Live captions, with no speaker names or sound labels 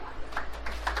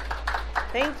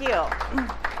Thank you.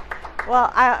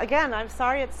 Well, again, I'm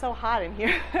sorry it's so hot in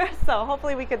here. So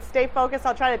hopefully we can stay focused.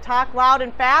 I'll try to talk loud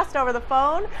and fast over the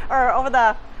phone, or over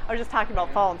the, I was just talking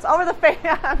about phones, over the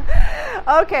fan.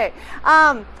 Okay.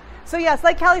 So yes,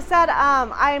 like Kelly said,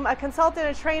 I'm a consultant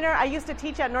and trainer. I used to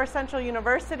teach at North Central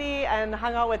University and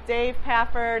hung out with Dave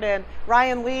Pafford and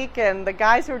Ryan Leake and the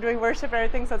guys who were doing worship and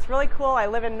everything. So it's really cool. I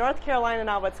live in North Carolina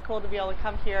now, but it's cool to be able to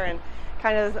come here and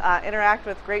kind of interact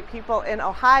with great people in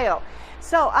Ohio.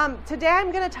 So today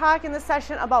I'm going to talk in this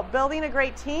session about building a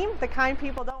great team, the kind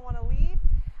people don't want to leave.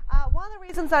 One of the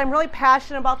reasons that I'm really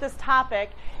passionate about this topic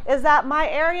is that my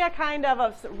area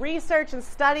of research and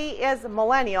study is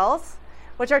millennials,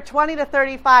 which are 20 to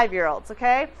 35-year-olds,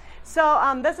 okay?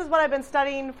 So this is what I've been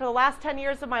studying for the last 10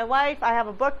 years of my life. I have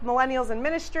a book, Millennials in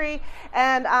Ministry,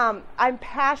 and I'm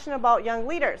passionate about young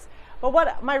leaders. But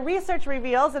what my research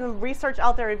reveals, and research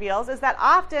out there reveals, is that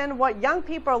often what young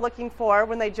people are looking for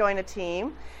when they join a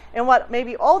team and what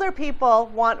maybe older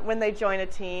people want when they join a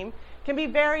team can be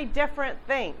very different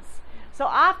things. So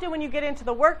often when you get into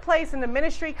the workplace and the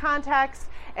ministry context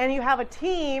and you have a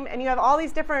team and you have all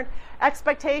these different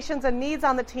expectations and needs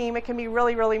on the team, it can be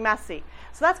really, really messy.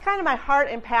 So that's kind of my heart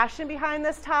and passion behind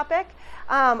this topic.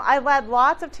 I led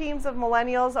lots of teams of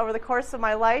millennials over the course of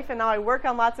my life, and now I work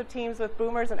on lots of teams with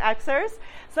boomers and Xers.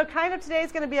 So kind of today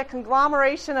is going to be a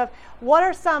conglomeration of what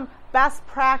are some best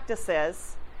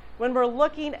practices when we're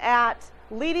looking at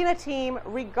leading a team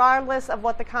regardless of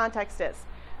what the context is.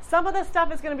 Some of this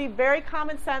stuff is going to be very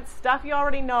common sense stuff you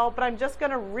already know, but I'm just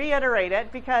going to reiterate it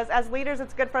because as leaders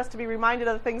it's good for us to be reminded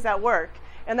of the things that work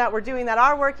and that we're doing that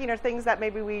are working, or things that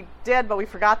maybe we did but we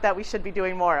forgot that we should be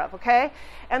doing more of, okay?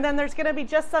 And then there's going to be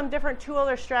just some different tools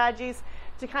or strategies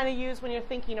to kind of use when you're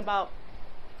thinking about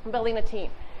building a team.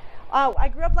 I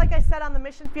grew up, like I said, on the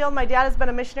mission field. My dad has been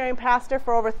a missionary and pastor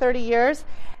for over 30 years.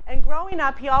 And growing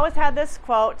up, he always had this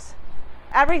quote,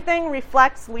 "Everything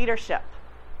reflects leadership."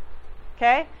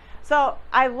 Okay? So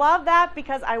I love that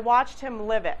because I watched him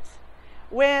live it.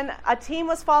 When a team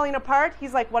was falling apart,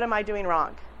 he's like, what am I doing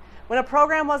wrong? When a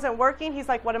program wasn't working, he's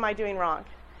like, what am I doing wrong?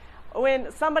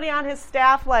 When somebody on his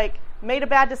staff made a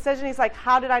bad decision, he's like,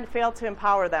 how did I fail to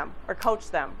empower them or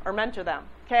coach them or mentor them?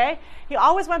 Okay? He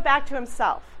always went back to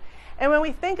himself. And when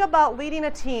we think about leading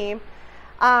a team,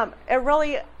 it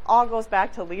really all goes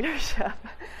back to leadership.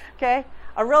 Okay?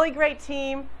 A really great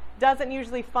team doesn't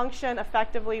usually function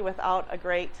effectively without a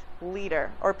great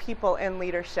leader or people in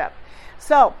leadership.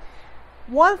 So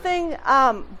one thing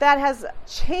that has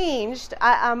changed,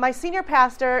 my senior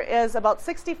pastor is about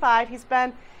 65. He's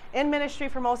been in ministry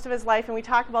for most of his life, and we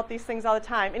talk about these things all the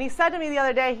time. And he said to me the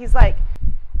other day, he's like,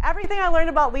 everything I learned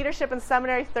about leadership in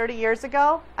seminary 30 years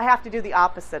ago, I have to do the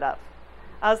opposite of.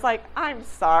 I was like, I'm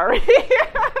sorry.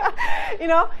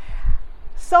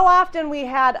 So often we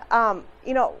had,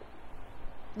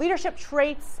 leadership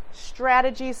traits,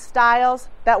 strategies, styles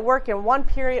that work in one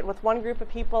period with one group of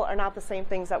people are not the same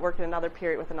things that work in another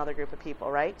period with another group of people,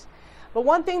 right? But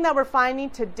one thing that we're finding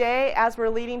today as we're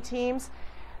leading teams,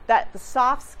 that the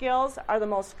soft skills are the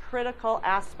most critical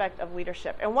aspect of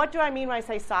leadership. And what do I mean when I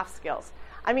say soft skills?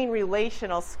 I mean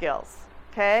relational skills,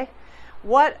 okay?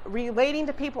 Relating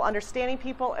to people, understanding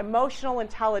people, emotional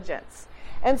intelligence.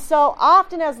 And so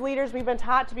often as leaders, we've been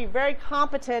taught to be very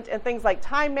competent in things like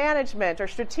time management or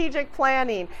strategic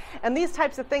planning and these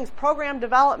types of things, program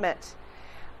development.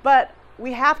 But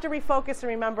we have to refocus and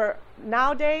remember,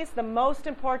 nowadays, the most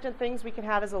important things we can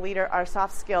have as a leader are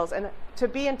soft skills, and to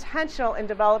be intentional in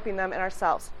developing them in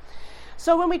ourselves.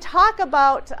 So when we talk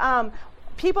about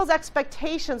people's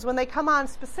expectations when they come on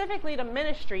specifically to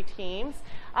ministry teams,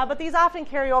 but these often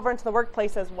carry over into the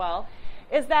workplace as well,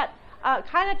 is that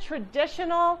kind of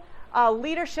traditional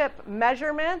leadership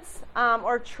measurements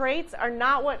or traits are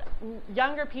not what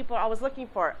younger people are always looking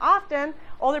for. Often,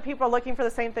 older people are looking for the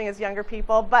same thing as younger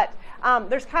people, but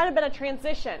there's kind of been a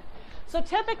transition. So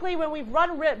typically when we've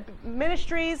run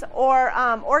ministries or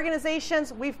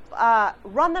organizations, we've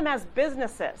run them as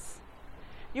businesses.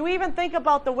 You even think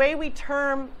about the way we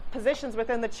term positions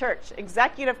within the church,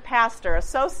 executive pastor,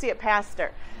 associate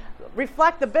pastor,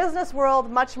 reflect the business world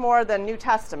much more than New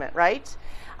Testament, right?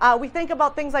 We think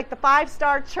about things like the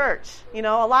 5-star church, a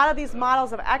lot of these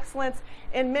models of excellence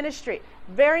in ministry,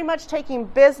 very much taking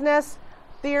business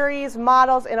theories,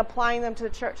 models, and applying them to the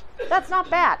church. That's not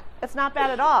bad. It's not bad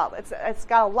at all. It's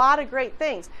got a lot of great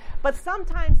things. But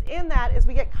sometimes in that is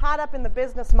we get caught up in the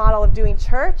business model of doing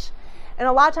church. And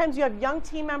a lot of times you have young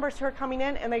team members who are coming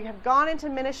in and they have gone into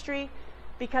ministry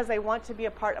because they want to be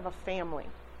a part of a family.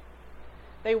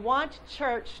 They want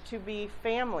church to be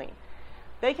family.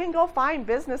 They can go find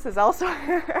businesses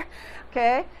elsewhere,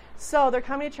 okay? So they're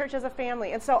coming to church as a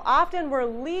family. And so often we're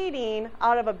leading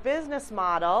out of a business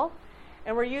model,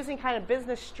 and we're using kind of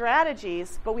business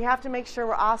strategies, but we have to make sure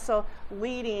we're also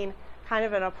leading kind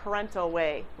of in a parental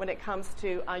way when it comes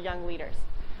to young leaders.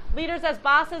 Leaders as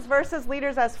bosses versus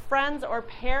leaders as friends or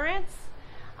parents.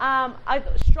 A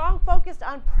strong focus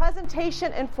on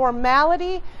presentation and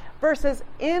formality versus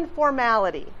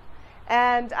informality.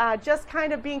 And just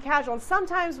kind of being casual. And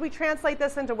sometimes we translate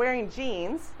this into wearing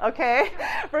jeans, okay,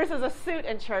 versus a suit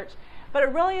in church. But it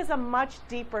really is a much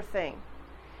deeper thing.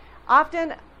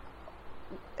 Often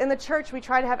in the church, we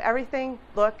try to have everything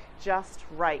look just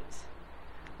right.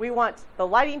 We want the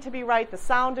lighting to be right, the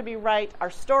sound to be right,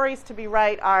 our stories to be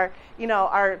right, our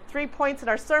 3 points in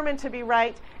our sermon to be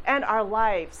right, and our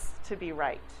lives to be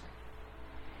right.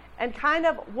 And kind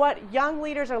of what young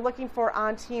leaders are looking for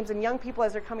on teams, and young people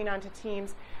as they're coming onto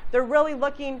teams, they're really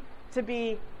looking to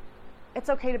be, it's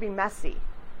okay to be messy.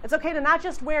 It's okay to not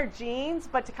just wear jeans,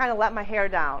 but to kind of let my hair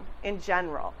down in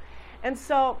general. And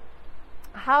so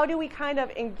how do we kind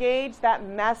of engage that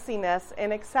messiness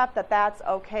and accept that that's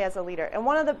okay as a leader? And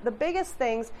one of the biggest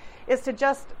things is to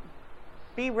just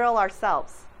be real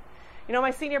ourselves. You know,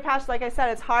 my senior pastor, like I said,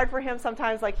 it's hard for him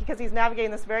sometimes, because he's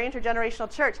navigating this very intergenerational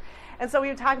church. And so we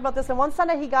would talk about this. And one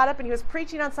Sunday he got up and he was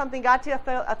preaching on something, got to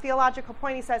a theological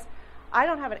point. He says, I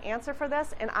don't have an answer for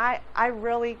this, and I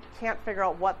really can't figure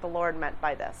out what the Lord meant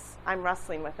by this. I'm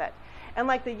wrestling with it. And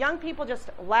the young people just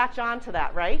latch on to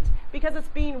that, right? Because it's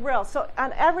being real. So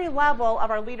on every level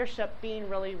of our leadership, being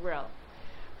really real.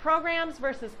 Programs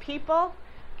versus people.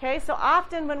 Okay, so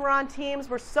often when we're on teams,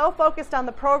 we're so focused on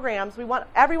the programs, we want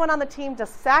everyone on the team to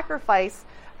sacrifice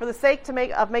for the sake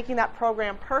of making that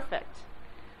program perfect.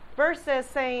 Versus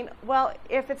saying, well,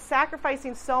 if it's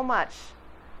sacrificing so much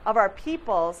of our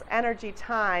people's energy,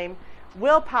 time,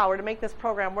 willpower to make this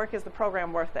program work, is the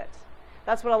program worth it?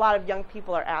 That's what a lot of young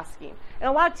people are asking. And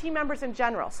a lot of team members in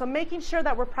general. So making sure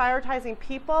that we're prioritizing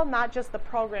people, not just the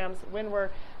programs, when we're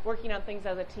working on things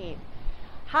as a team.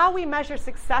 How we measure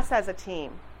success as a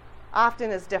team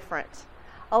often is different.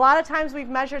 A lot of times we've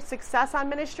measured success on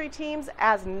ministry teams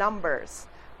as numbers,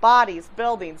 bodies,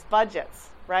 buildings,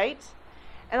 budgets, right?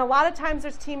 And a lot of times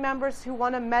there's team members who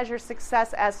want to measure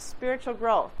success as spiritual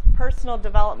growth, personal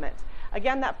development.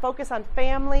 Again, that focus on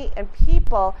family and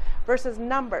people versus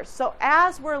numbers. So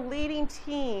as we're leading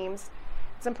teams,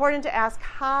 it's important to ask,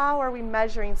 how are we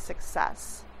measuring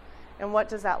success? And what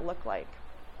does that look like?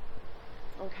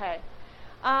 Okay.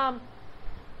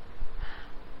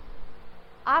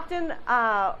 Often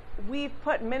we've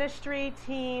put ministry,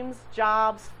 teams,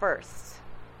 jobs first.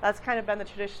 That's kind of been the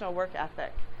traditional work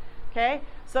ethic. Okay?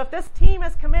 So if this team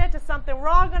is committed to something, we're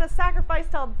all going to sacrifice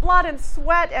till blood and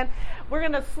sweat, and we're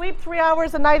going to sleep 3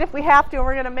 hours a night if we have to, and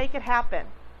we're going to make it happen.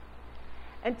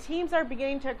 And teams are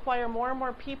beginning to acquire more and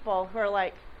more people who are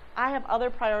like, I have other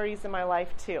priorities in my life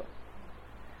too.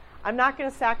 I'm not going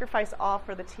to sacrifice all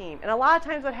for the team. And a lot of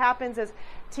times what happens is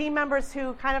team members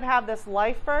who kind of have this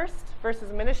life first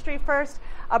versus ministry first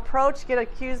approach get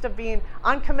accused of being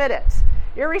uncommitted,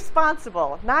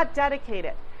 irresponsible, not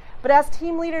dedicated. But as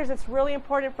team leaders, it's really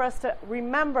important for us to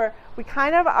remember we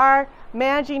kind of are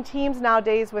managing teams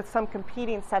nowadays with some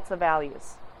competing sets of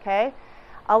values, okay?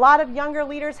 A lot of younger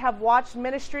leaders have watched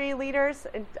ministry leaders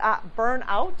burn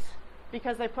out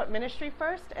because they put ministry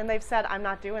first, and they've said, I'm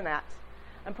not doing that.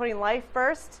 I'm putting life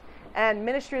first, and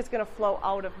ministry is going to flow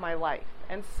out of my life.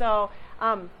 And so,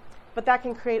 but that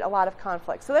can create a lot of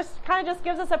conflict. So this kind of just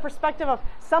gives us a perspective of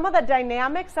some of the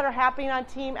dynamics that are happening on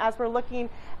team as we're looking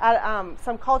at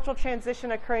some cultural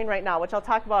transition occurring right now, which I'll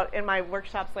talk about in my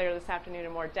workshops later this afternoon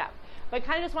in more depth. But I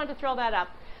kind of just wanted to throw that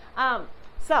up.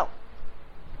 So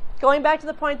going back to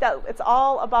the point that it's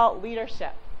all about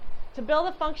leadership. To build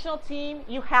a functional team,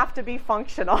 you have to be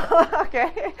functional,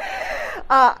 okay?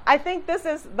 I think this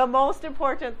is the most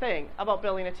important thing about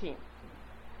building a team.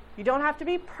 You don't have to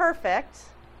be perfect.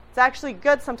 It's actually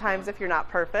good sometimes if you're not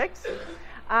perfect.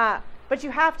 But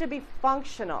you have to be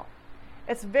functional.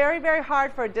 It's very, very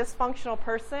hard for a dysfunctional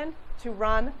person to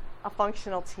run a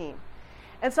functional team.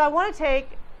 And so I want to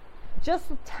take just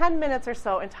 10 minutes or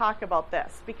so and talk about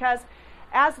this, because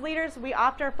as leaders, we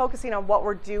often are focusing on what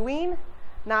we're doing,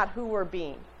 not who we're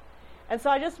being. And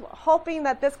so I'm just hoping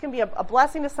that this can be a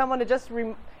blessing to someone to just,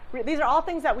 these are all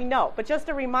things that we know, but just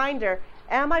a reminder,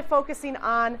 am I focusing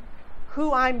on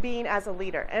who I'm being as a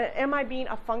leader? And am I being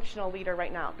a functional leader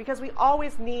right now? Because we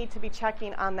always need to be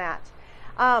checking on that.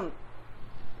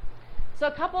 So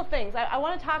a couple of things. I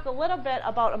want to talk a little bit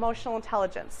about emotional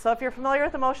intelligence. So if you're familiar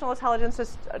with emotional intelligence,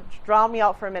 just draw me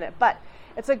out for a minute. But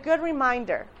it's a good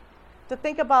reminder to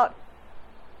think about,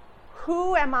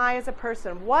 who am I as a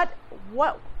person? What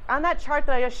on that chart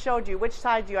that I just showed you, which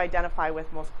side do you identify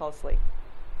with most closely?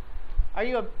 Are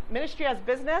you a ministry as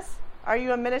business? Are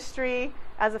you a ministry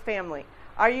as a family?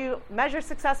 Are you measure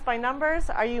success by numbers?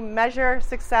 Are you measure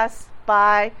success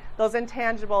by those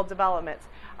intangible developments?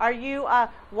 Are you a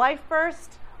life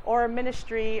first or a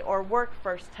ministry or work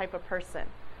first type of person?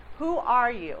 Who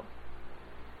are you?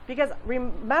 Because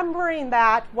remembering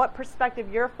that, what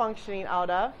perspective you're functioning out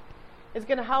of, is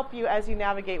going to help you as you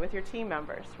navigate with your team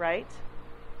members, right?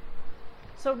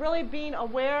 So really being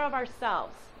aware of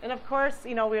ourselves. And of course,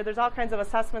 there's all kinds of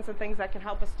assessments and things that can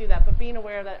help us do that, but being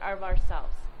aware of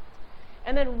ourselves.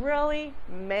 And then really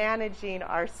managing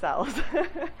ourselves.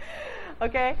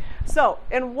 Okay? So,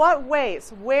 in what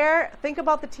ways? Think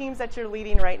about the teams that you're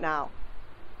leading right now.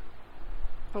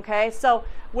 Okay? So,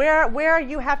 where are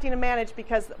you having to manage?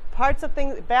 Because parts of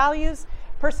things, values,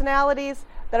 personalities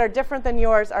that are different than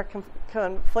yours are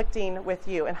conflicting with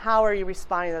you. And how are you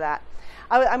responding to that?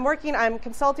 I'm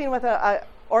consulting with a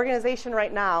organization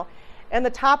right now, and the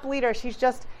top leader,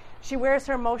 she wears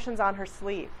her emotions on her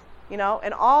sleeve,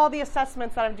 and all the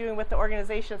assessments that I'm doing with the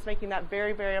organization is making that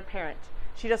very, very apparent.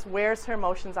 She just wears her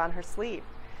emotions on her sleeve.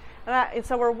 And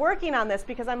so we're working on this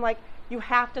because I'm like, you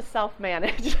have to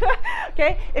self-manage.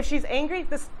 Okay? If she's angry,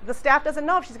 the staff doesn't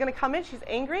know if she's going to come in, she's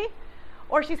angry,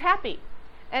 or she's happy.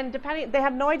 And they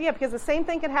have no idea, because the same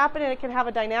thing can happen and it can have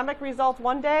a dynamic result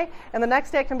one day, and the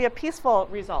next day it can be a peaceful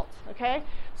result. Okay?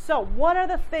 So what are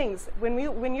the things,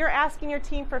 when you're asking your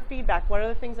team for feedback, what are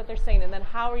the things that they're saying, and then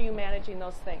how are you managing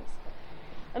those things?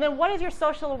 And then what is your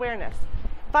social awareness?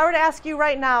 If I were to ask you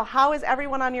right now, how is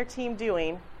everyone on your team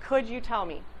doing, could you tell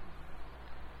me?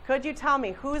 Could you tell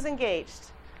me who's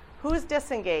engaged, who's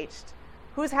disengaged,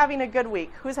 who's having a good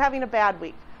week, who's having a bad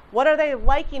week? What are they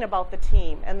liking about the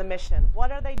team and the mission? What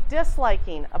are they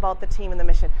disliking about the team and the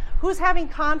mission? Who's having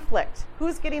conflict?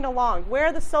 Who's getting along? Where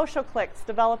are the social cliques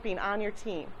developing on your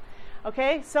team?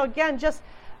 Okay, so again, just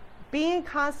being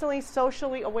constantly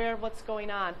socially aware of what's going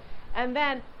on, and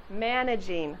then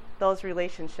managing those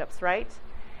relationships, right?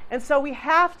 And so we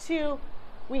have to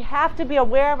be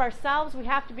aware of ourselves. We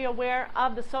have to be aware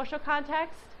of the social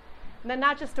context, and then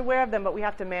not just aware of them, but we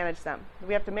have to manage them.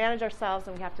 We have to manage ourselves,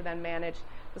 and we have to then manage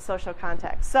the social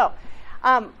context. So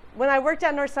when I worked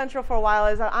at North Central for a while,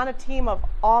 I was on a team of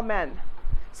all men.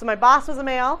 So my boss was a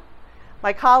male,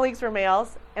 my colleagues were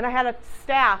males, and I had a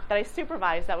staff that I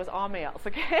supervised that was all males,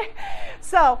 okay?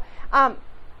 So, and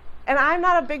I'm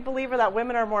not a big believer that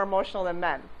women are more emotional than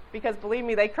men, because believe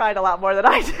me, they cried a lot more than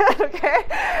I did, okay?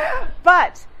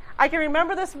 But I can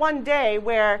remember this one day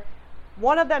where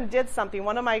one of them did something,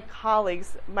 one of my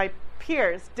colleagues, my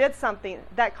peers, did something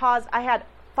that caused, I had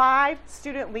 5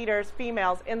 student leaders,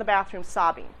 females, in the bathroom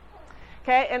sobbing.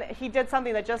 Okay, and he did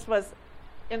something that just was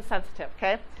insensitive.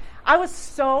 Okay, I was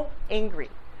so angry.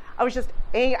 I was just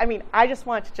angry. I mean, I just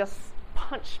wanted to just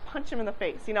punch him in the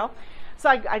face, So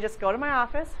I just go to my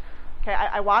office. Okay,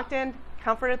 I walked in,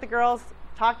 comforted the girls,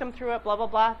 talked them through it, blah blah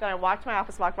blah. Then I walked to my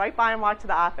office, walked right by him, walked to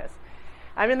the office.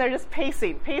 I'm in there just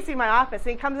pacing my office.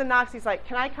 And he comes and knocks. He's like,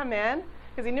 "Can I come in?"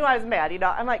 Because he knew I was mad.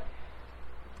 I'm like,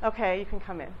 "Okay, you can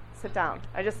come in. Sit down."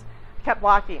 I just kept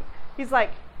walking. He's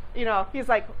like,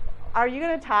 "Are you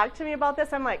going to talk to me about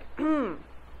this?" I'm like,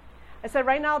 I said,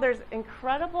 "Right now there's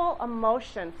incredible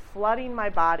emotion flooding my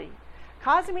body,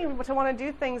 causing me to want to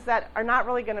do things that are not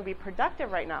really going to be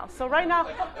productive right now. So right now,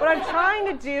 what I'm trying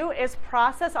to do is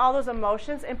process all those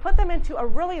emotions and put them into a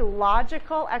really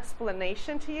logical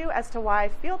explanation to you as to why I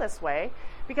feel this way,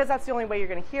 because that's the only way you're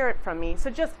going to hear it from me.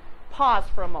 So just pause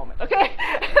for a moment, okay?"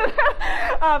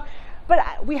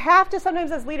 But we have to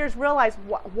sometimes as leaders realize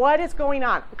what is going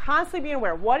on, constantly being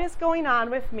aware, what is going on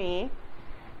with me,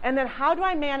 and then how do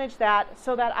I manage that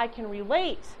so that I can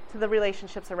relate to the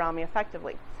relationships around me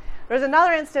effectively. There's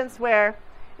another instance where,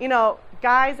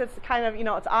 guys, it's kind of,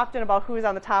 it's often about who's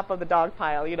on the top of the dog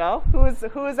pile,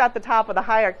 who's at the top of the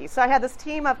hierarchy. So I had this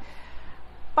team of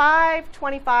 5,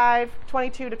 25,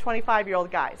 22 to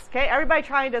 25-year-old guys. Okay, everybody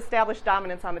trying to establish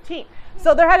dominance on the team.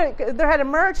 So there had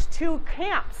emerged 2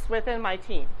 camps within my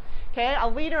team. Okay, a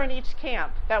leader in each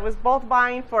camp that was both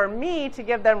vying for me to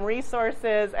give them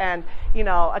resources and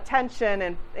attention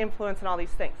and influence and all these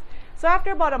things. So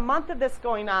after about a month of this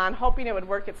going on, hoping it would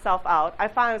work itself out, I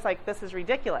finally was like, this is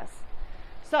ridiculous.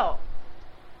 So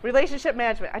relationship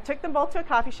management. I took them both to a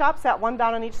coffee shop, sat one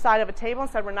down on each side of a table,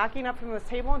 and said, "We're not getting up from this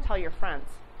table until you're friends.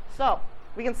 So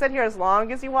we can sit here as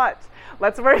long as you want.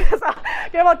 Let's work this out."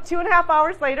 Okay, about 2.5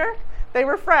 hours later, they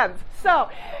were friends. So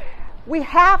we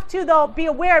have to, though, be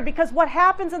aware, because what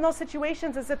happens in those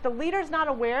situations is if the leader's not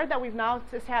aware that we've now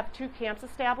just have 2 camps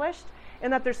established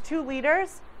and that there's 2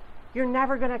 leaders, you're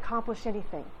never going to accomplish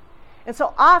anything. And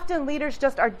so often leaders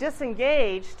just are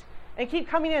disengaged and keep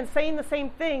coming in and saying the same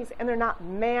things, and they're not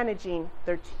managing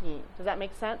their team. Does that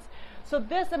make sense? So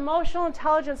this emotional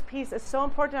intelligence piece is so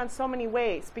important on so many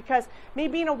ways, because me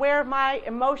being aware of my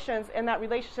emotions in that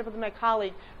relationship with my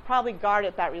colleague probably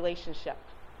guarded that relationship.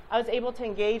 I was able to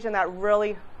engage in that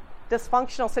really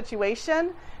dysfunctional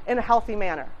situation in a healthy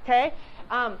manner, okay?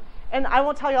 And I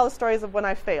won't tell you all the stories of when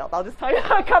I failed. I'll just tell you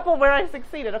a couple where I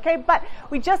succeeded, okay? But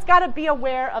we just got to be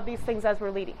aware of these things as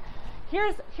we're leading.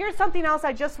 Here's something else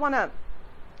I just want to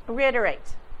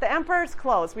reiterate. The emperor's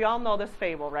clothes. We all know this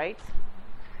fable, right?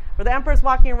 Where the emperor's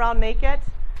walking around naked,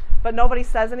 but nobody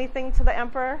says anything to the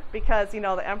emperor because, the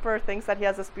emperor thinks that he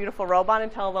has this beautiful robe on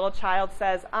until a little child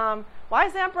says, why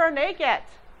is the emperor naked?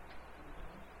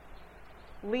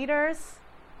 Leaders,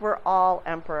 we're all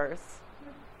emperors,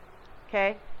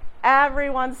 okay?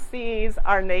 Everyone sees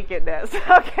our nakedness,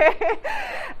 okay?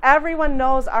 Everyone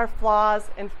knows our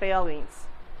flaws and failings.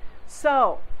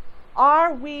 So,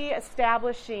 are we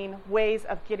establishing ways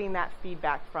of getting that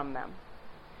feedback from them?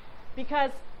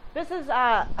 Because this is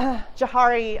a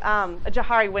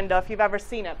Johari window, if you've ever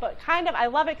seen it. But I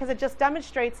love it because it just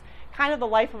demonstrates kind of the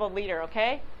life of a leader,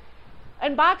 okay?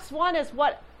 And box one is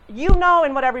what you know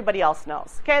and what everybody else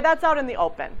knows, okay? That's out in the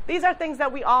open. These are things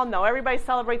that we all know. Everybody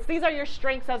celebrates. These are your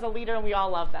strengths as a leader, and we all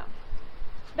love them.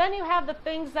 Then you have the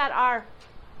things that are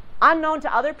unknown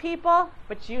to other people,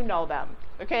 but you know them,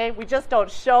 okay? We just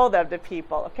don't show them to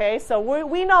people, okay? So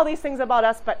we know these things about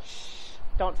us, but shh,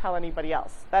 don't tell anybody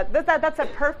else. That's a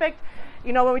perfect,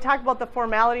 when we talk about the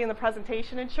formality in the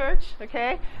presentation in church,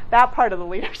 okay? That part of the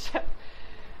leadership.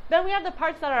 Then we have the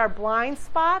parts that are our blind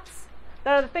spots.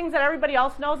 That are the things that everybody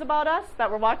else knows about us, that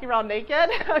we're walking around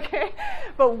naked, okay?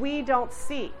 But we don't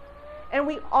see. And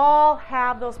we all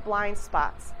have those blind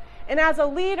spots. And as a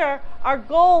leader, our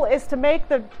goal is to make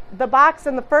the box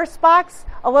in the first box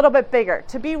a little bit bigger,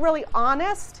 to be really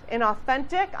honest and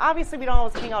authentic. Obviously, we don't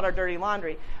always hang out our dirty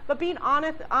laundry, but being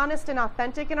honest and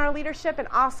authentic in our leadership, and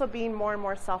also being more and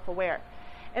more self-aware.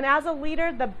 And as a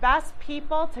leader, the best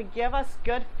people to give us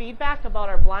good feedback about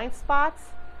our blind spots,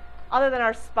 other than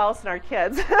our spouse and our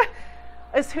kids,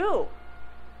 is who?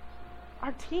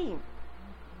 Our team.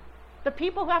 The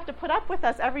people who have to put up with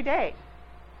us every day.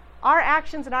 Our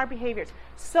actions and our behaviors.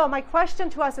 So my question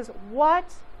to us is,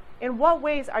 in what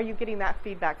ways are you getting that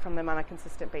feedback from them on a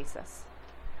consistent basis?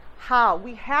 How?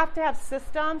 We have to have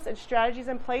systems and strategies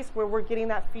in place where we're getting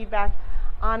that feedback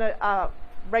on a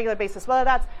regular basis, whether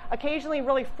that's occasionally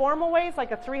really formal ways,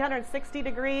 like a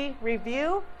 360-degree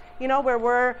review, where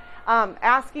we're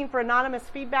asking for anonymous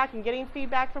feedback and getting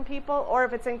feedback from people, or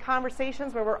if it's in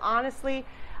conversations where we're honestly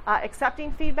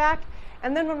accepting feedback.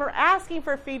 And then when we're asking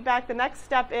for feedback, the next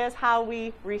step is how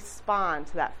we respond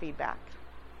to that feedback.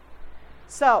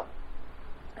 So,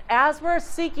 as we're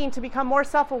seeking to become more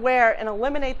self-aware and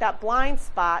eliminate that blind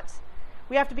spot,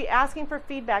 we have to be asking for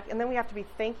feedback, and then we have to be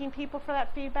thanking people for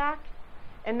that feedback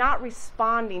and not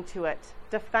responding to it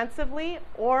defensively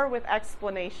or with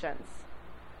explanations.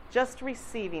 Just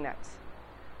receiving it,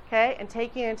 okay, and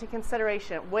taking it into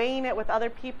consideration, weighing it with other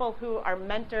people who are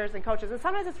mentors and coaches. And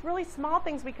sometimes it's really small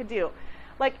things we could do,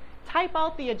 like type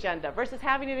out the agenda versus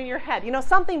having it in your head.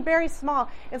 Something very small.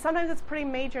 And sometimes it's pretty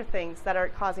major things that are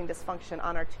causing dysfunction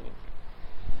on our team.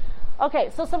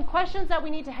 Okay, so some questions that we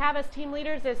need to have as team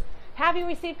leaders is, have you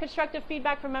received constructive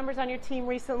feedback from members on your team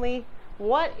recently?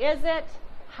 What is it?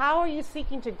 How are you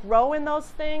seeking to grow in those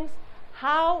things?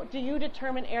 How do you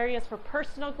determine areas for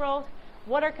personal growth?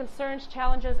 What are concerns,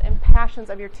 challenges, and passions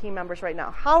of your team members right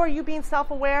now? How are you being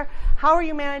self-aware? How are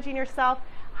you managing yourself?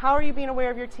 How are you being aware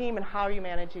of your team? And how are you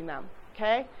managing them?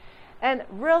 Okay? And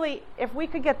really, if we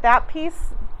could get that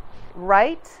piece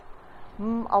right,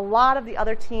 a lot of the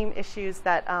other team issues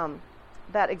that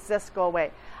exist go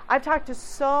away. I've talked to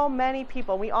so many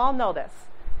people. We all know this.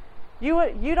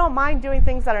 You don't mind doing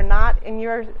things that are not in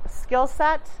your skill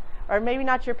set, or maybe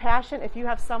not your passion, if you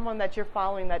have someone that you're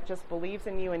following that just believes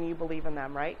in you and you believe in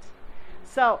them, right?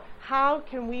 So how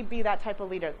can we be that type of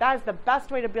leader? That is the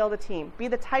best way to build a team. Be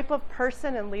the type of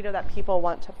person and leader that people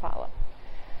want to follow.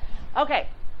 Okay,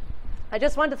 I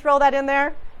just wanted to throw that in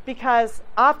there because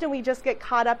often we just get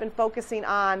caught up in focusing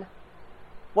on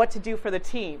what to do for the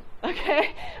team,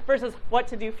 okay, versus what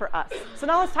to do for us. So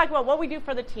now let's talk about what we do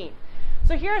for the team.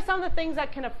 So here are some of the things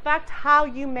that can affect how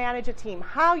you manage a team,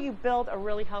 how you build a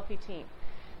really healthy team.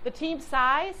 The team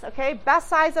size, okay, best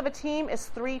size of a team is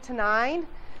 3 to 9,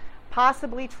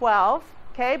 possibly 12,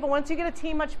 okay? But once you get a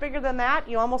team much bigger than that,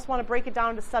 you almost want to break it down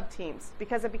into sub-teams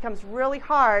because it becomes really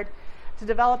hard to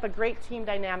develop a great team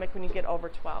dynamic when you get over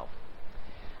 12.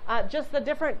 just the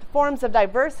different forms of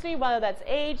diversity, whether that's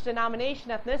age,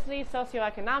 denomination, ethnicity,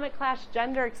 socioeconomic class,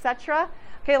 gender, etc.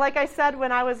 Okay, like I said,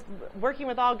 when I was working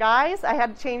with all guys, I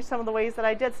had to change some of the ways that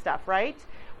I did stuff, right?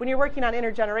 When you're working on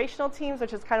intergenerational teams,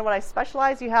 which is kind of what I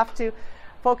specialize, you have to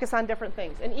focus on different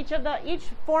things. And each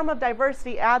form of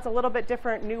diversity adds a little bit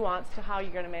different nuance to how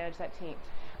you're going to manage that team.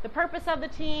 The purpose of the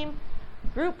team,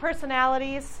 group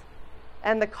personalities,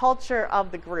 and the culture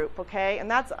of the group, okay? And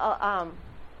that's,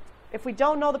 if we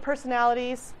don't know the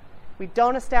personalities, we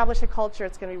don't establish a culture,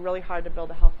 it's going to be really hard to build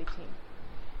a healthy team.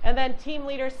 And then team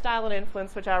leader, style, and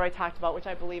influence, which I already talked about, which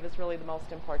I believe is really the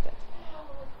most important.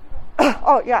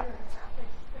 Oh, yeah.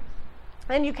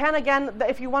 And you can, again,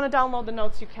 if you want to download the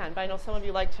notes, you can. But I know some of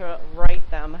you like to write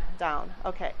them down.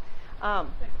 Okay.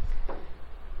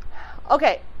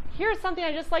 Okay, here's something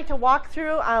I just like to walk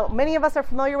through. Many of us are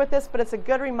familiar with this, but it's a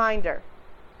good reminder.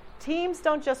 Teams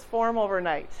don't just form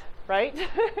overnight, right?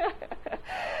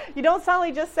 You don't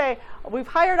suddenly just say, we've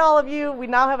hired all of you, we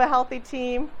now have a healthy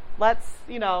team, let's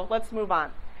move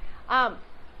on.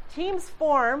 Teams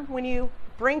form when you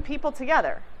bring people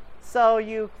together. So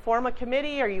you form a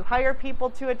committee or you hire people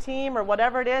to a team or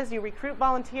whatever it is, you recruit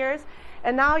volunteers,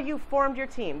 and now you've formed your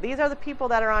team. These are the people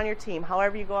that are on your team,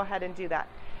 however you go ahead and do that.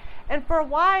 And for a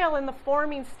while in the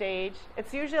forming stage,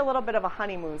 it's usually a little bit of a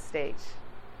honeymoon stage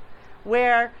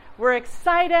where we're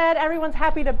excited, everyone's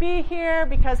happy to be here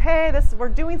because, hey, we're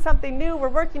doing something new, we're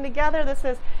working together, this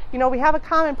is, we have a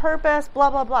common purpose,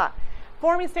 blah, blah, blah.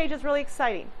 Forming stage is really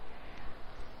exciting.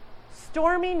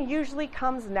 Storming usually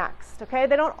comes next, okay?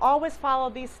 They don't always follow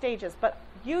these stages, but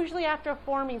usually after a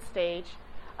forming stage,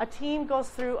 a team goes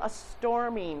through a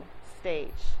storming stage.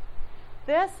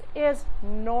 This is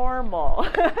normal.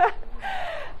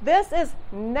 This is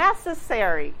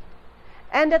necessary,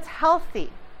 and it's healthy.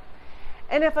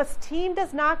 And if a team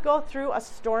does not go through a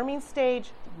storming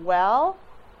stage well,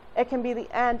 it can be the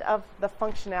end of the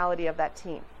functionality of that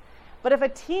team. But if a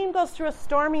team goes through a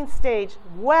storming stage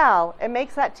well, it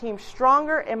makes that team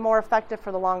stronger and more effective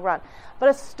for the long run. But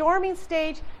a storming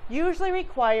stage usually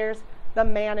requires the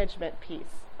management piece,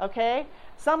 okay?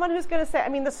 Someone who's going to say,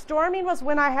 the storming was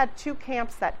when I had 2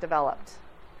 camps that developed,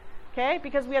 okay?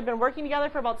 Because we had been working together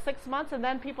for about 6 months, and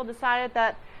then people decided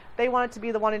that they wanted to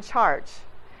be the one in charge.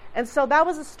 And so that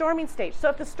was a storming stage. So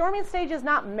if the storming stage is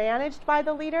not managed by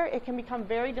the leader, it can become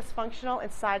very dysfunctional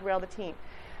and side rail the team.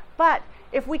 But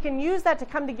if we can use that to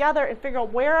come together and figure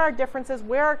out where our differences,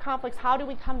 where our conflicts, how do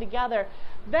we come together,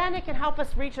 then it can help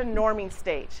us reach a norming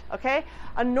stage, okay?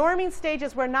 A norming stage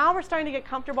is where now we're starting to get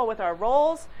comfortable with our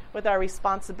roles, with our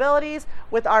responsibilities,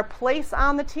 with our place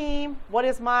on the team. What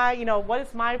is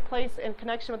my place in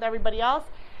connection with everybody else?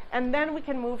 And then we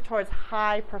can move towards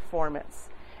high performance.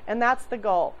 And that's the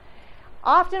goal.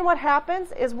 Often what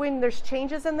happens is when there's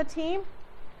changes in the team,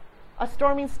 a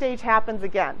storming stage happens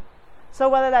again. So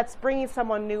whether that's bringing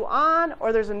someone new on,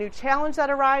 or there's a new challenge that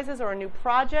arises, or a new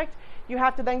project, you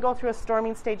have to then go through a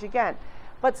storming stage again.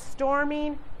 But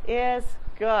storming is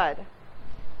good.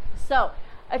 So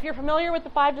if you're familiar with the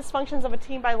 5 Dysfunctions of a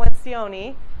Team by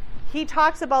Lencioni, he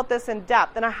talks about this in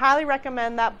depth, and I highly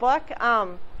recommend that book,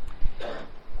 5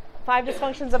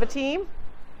 Dysfunctions of a Team.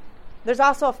 There's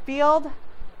also a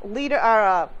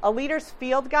leader's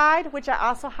field guide, which I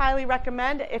also highly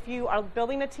recommend if you are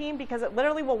building a team, because it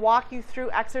literally will walk you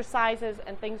through exercises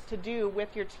and things to do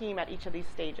with your team at each of these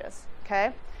stages,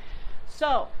 okay?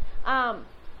 So,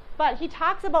 but he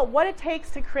talks about what it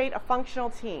takes to create a functional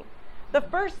team. The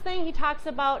first thing he talks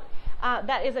about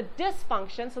that is a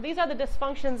dysfunction, so these are the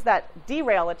dysfunctions that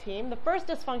derail a team. The first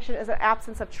dysfunction is an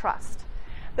absence of trust.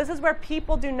 This is where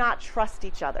people do not trust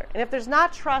each other. And if there's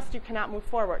not trust, you cannot move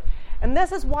forward. And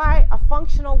this is why a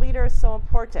functional leader is so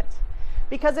important.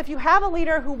 Because if you have a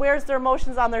leader who wears their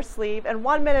emotions on their sleeve and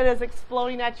 1 minute is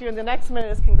exploding at you and the next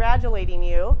minute is congratulating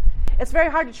you, it's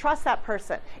very hard to trust that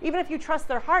person. Even if you trust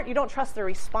their heart, you don't trust their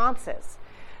responses.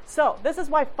 So this is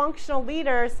why functional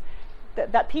leaders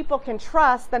that people can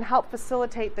trust then help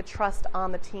facilitate the trust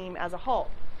on the team as a whole.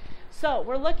 So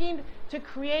we're looking to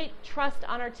create trust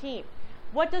on our team.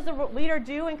 What does a leader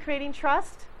do in creating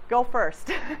trust? Go first.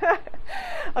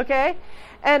 Okay?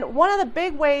 And one of the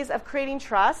big ways of creating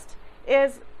trust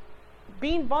is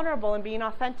being vulnerable and being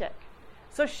authentic.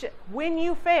 So when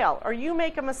you fail or you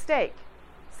make a mistake,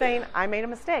 saying, I made a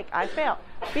mistake, I failed.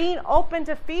 Being open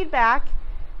to feedback,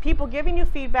 people giving you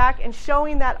feedback and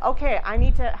showing that, okay, I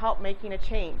need to help making a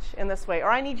change in this way,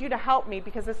 or I need you to help me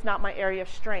because it's not my area of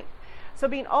strength. So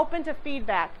being open to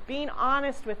feedback, being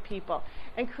honest with people,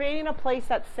 and creating a place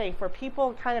that's safe where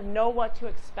people kind of know what to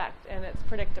expect and it's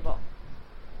predictable.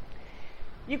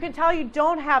 You can tell you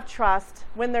don't have trust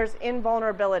when there's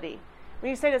invulnerability. When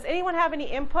you say, does anyone have any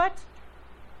input?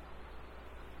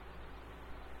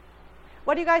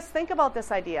 What do you guys think about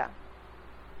this idea?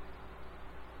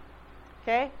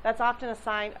 Okay, that's often a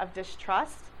sign of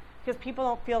distrust because people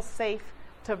don't feel safe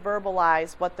to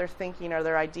verbalize what they're thinking or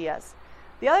their ideas.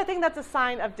 The other thing that's a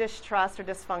sign of distrust or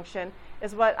dysfunction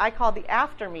is what I call the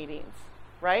after meetings,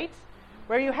 right?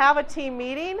 Where you have a team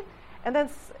meeting and then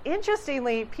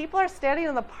interestingly, people are standing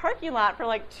in the parking lot for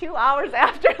like 2 hours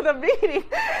after the meeting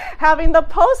having the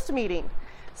post meeting,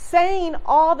 saying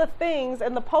all the things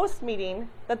in the post meeting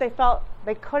that they felt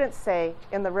they couldn't say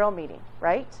in the real meeting,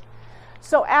 right?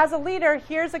 So as a leader,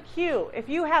 here's a cue. If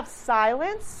you have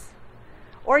silence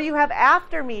or you have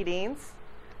after meetings,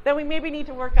 then we maybe need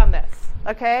to work on this,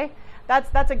 okay?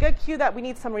 That's a good cue that we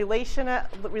need some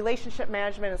relationship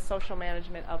management and social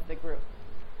management of the group.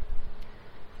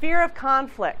 Fear of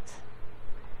conflict.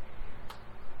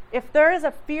 If there is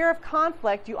a fear of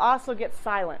conflict, you also get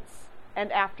silence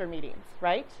and after meetings,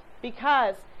 right?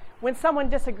 Because when someone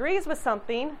disagrees with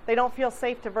something, they don't feel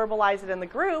safe to verbalize it in the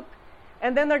group,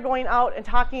 and then they're going out and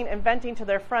talking and venting to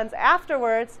their friends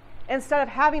afterwards instead of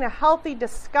having a healthy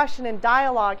discussion and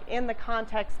dialogue in the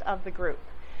context of the group.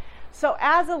 So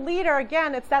as a leader,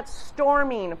 again, it's that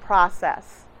storming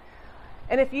process.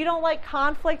 And if you don't like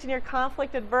conflict and you're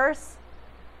conflict adverse,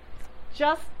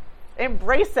 just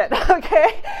embrace it,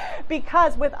 okay?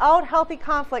 Because without healthy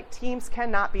conflict, teams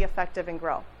cannot be effective and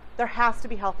grow. There has to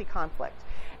be healthy conflict.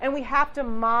 And we have to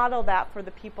model that for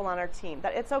the people on our team,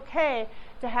 that it's okay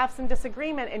to have some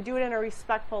disagreement and do it in a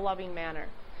respectful, loving manner.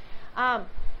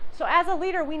 So as a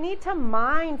leader, we need to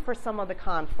mine for some of the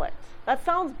conflict. That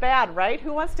sounds bad, right?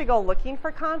 Who wants to go looking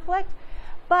for conflict?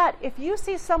 But if you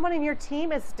see someone in your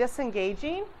team is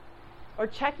disengaging or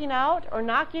checking out or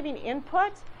not giving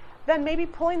input, then maybe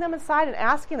pulling them aside and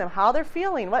asking them how they're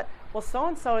feeling. Well,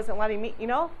 so-and-so isn't letting me,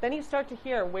 then you start to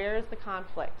hear, where is the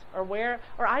conflict? Or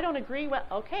I don't agree with,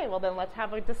 okay, well then let's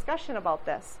have a discussion about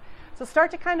this. So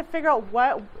start to kind of figure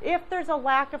out if there's a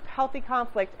lack of healthy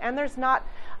conflict and there's not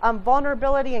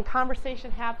vulnerability and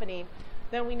conversation happening,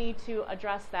 then we need to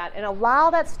address that and allow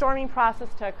that storming process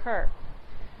to occur.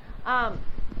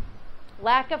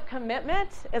 Lack of commitment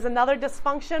is another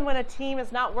dysfunction when a team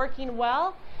is not working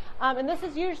well. And this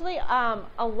is usually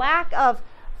a lack of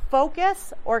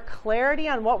focus or clarity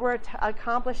on what we're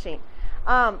accomplishing.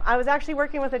 I was actually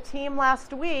working with a team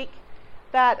last week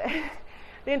that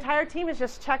the entire team is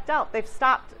just checked out. They've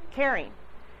stopped caring.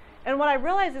 And what I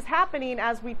realized is happening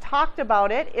as we talked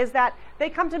about it is that they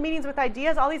come to meetings with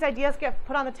ideas. All these ideas get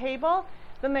put on the table.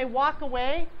 Then they walk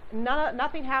away.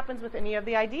 Nothing happens with any of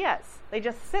the ideas. They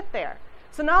just sit there.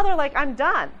 So now they're like, I'm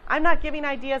done. I'm not giving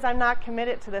ideas. I'm not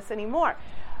committed to this anymore.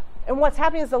 And what's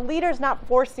happening is the leader's not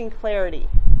forcing clarity.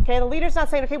 Okay, the leader's not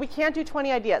saying, okay, we can't do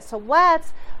 20 ideas. So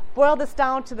let's boil this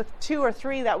down to the 2 or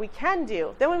 3 that we can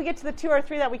do. Then when we get to the 2 or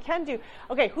 3 that we can do,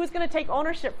 okay, who's going to take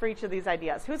ownership for each of these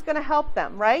ideas? Who's going to help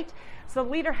them, right? So the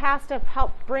leader has to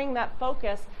help bring that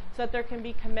focus so that there can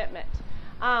be commitment.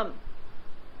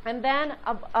 And then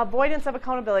avoidance of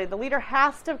accountability. The leader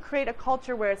has to create a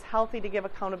culture where it's healthy to give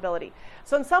accountability.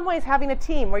 So in some ways, having a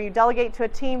team where you delegate to a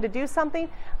team to do something,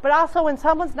 but also when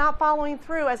someone's not following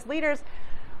through, as leaders,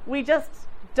 we just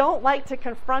don't like to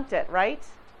confront it, right?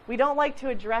 We don't like to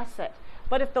address it.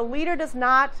 But if the leader does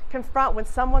not confront when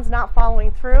someone's not following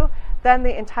through, then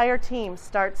the entire team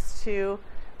starts to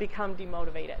become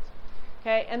demotivated.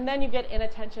 Okay, and then you get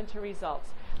inattention to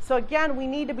results. So again, we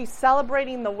need to be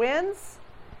celebrating the wins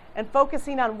and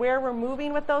focusing on where we're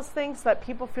moving with those things so that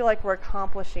people feel like we're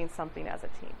accomplishing something as a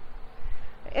team.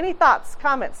 Any thoughts,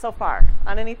 comments so far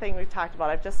on anything we've talked about?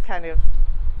 I've just kind of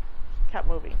kept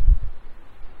moving.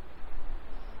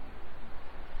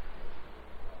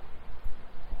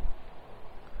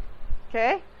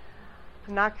 Okay?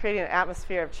 I'm not creating an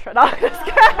atmosphere of no, I'm just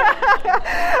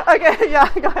kidding. Okay, yeah,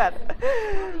 go ahead.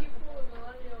 How do you pull the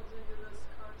millennials into this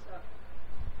concept?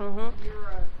 Mm-hmm.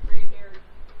 You're gray-haired.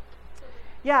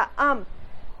 Yeah,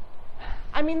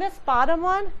 I mean, this bottom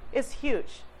one is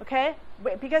huge, okay?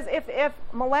 Because if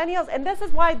millennials, and this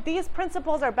is why these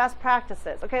principles are best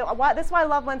practices, okay? This is why I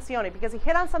love Lencioni, because he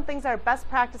hit on some things that are best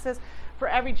practices for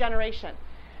every generation.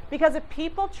 Because if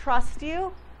people trust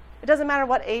you, it doesn't matter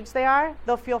what age they are,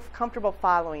 they'll feel comfortable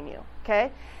following you,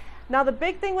 okay? Now, the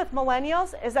big thing with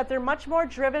millennials is that they're much more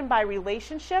driven by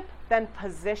relationship than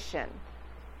position,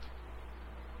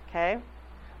 okay?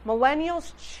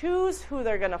 Millennials choose who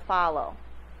they're going to follow.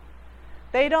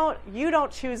 You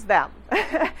don't choose them.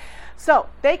 So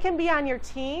they can be on your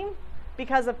team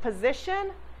because of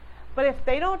position, but if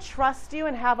they don't trust you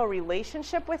and have a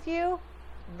relationship with you,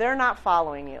 they're not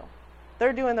following you.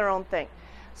 They're doing their own thing.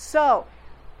 So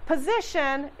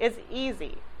Position is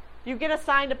easy. You get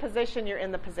assigned a position, you're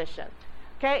in the position.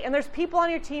 Okay? And there's people on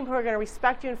your team who are going to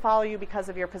respect you and follow you because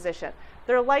of your position.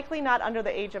 They're likely not under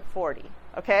the age of 40.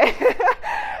 Okay?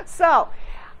 So,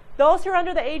 those who are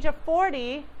under the age of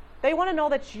 40, they want to know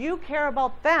that you care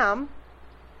about them,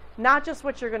 not just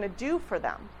what you're going to do for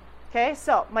them. Okay?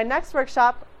 So, my next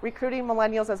workshop, Recruiting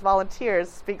Millennials as Volunteers,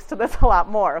 speaks to this a lot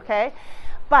more. Okay?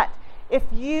 But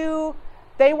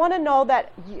they want to know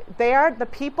that they are the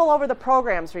people over the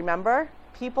programs, remember?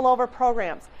 People over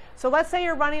programs. So let's say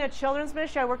you're running a children's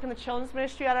ministry. I work in the children's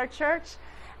ministry at our church.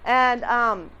 And,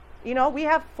 we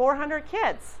have 400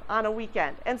 kids on a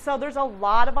weekend. And so there's a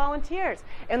lot of volunteers.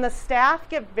 And the staff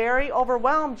get very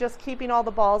overwhelmed just keeping all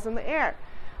the balls in the air.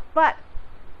 But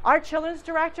our children's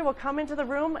director will come into the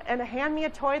room and hand me a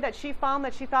toy that she found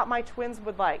that she thought my twins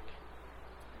would like.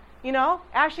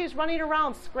 As she's running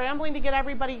around, scrambling to get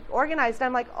everybody organized,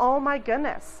 I'm like, oh my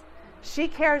goodness. She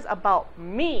cares about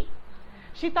me.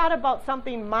 She thought about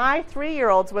something my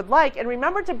 3-year-olds would like and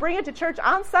remembered to bring it to church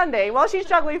on Sunday while she's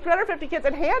juggling 350 kids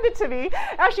and hand it to me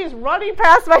as she's running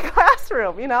past my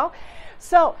classroom,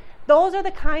 So those are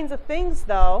the kinds of things,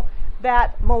 though,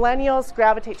 that millennials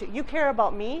gravitate to. You care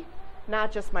about me,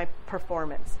 not just my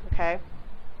performance, okay?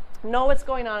 Know what's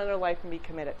going on in their life and be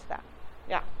committed to that.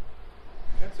 Yeah.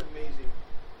 That's amazing.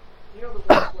 The one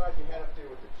slide you had up there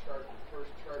with the chart, the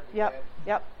first chart you had?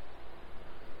 Yep.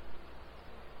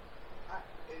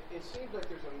 It seems like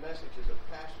there's a message as a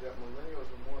pastor that millennials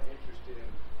are more interested in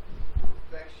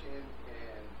perfection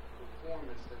and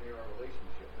performance than they are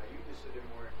relationship. Now, you just said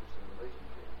they're more interested in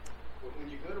relationship. But when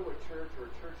you go to a church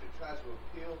or a church that tries to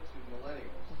appeal to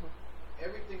millennials,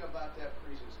 everything about that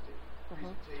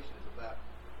presentation is about,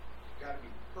 you've got to be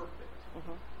perfect.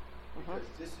 Because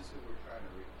this is who we're trying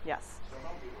to reach. Yes. So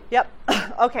help me with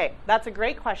Yep. Okay, that's a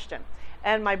great question.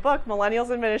 And my book,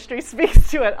 Millennials in Ministry, speaks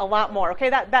to it a lot more.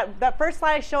 Okay, that first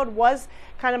slide I showed was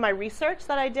kind of my research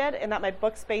that I did and that my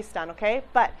book's based on, okay?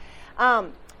 But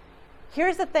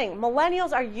here's the thing.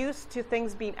 Millennials are used to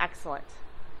things being excellent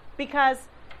because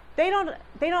they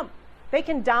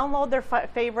can download their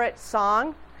favorite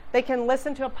song. They can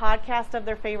listen to a podcast of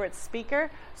their favorite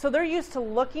speaker. So they're used to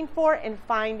looking for and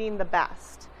finding the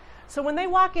best. So when they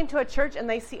walk into a church and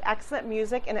they see excellent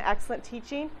music and excellent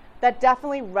teaching, that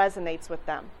definitely resonates with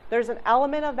them. There's an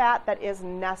element of that is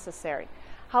necessary.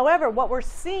 However, what we're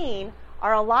seeing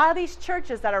are a lot of these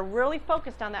churches that are really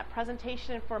focused on that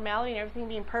presentation and formality and everything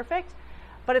being perfect,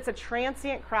 but it's a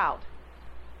transient crowd.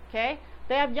 Okay?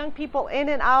 They have young people in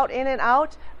and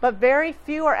out, but very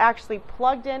few are actually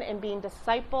plugged in and being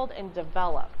discipled and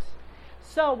developed.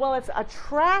 So while it's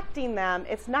attracting them,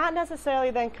 it's not necessarily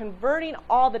then converting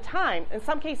all the time. In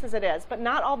some cases it is, but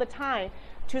not all the time,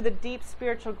 to the deep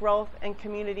spiritual growth and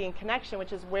community and connection,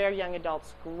 which is where young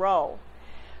adults grow.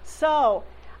 So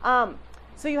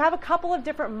you have a couple of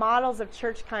different models of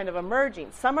church kind of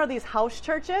emerging. Some are these house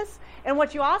churches, and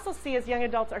what you also see is young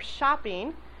adults are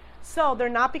shopping. So they're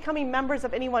not becoming members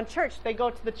of any one church. They go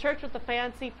to the church with the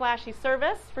fancy, flashy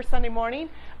service for Sunday morning.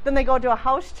 Then they go to a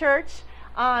house church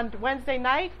on Wednesday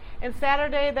night, and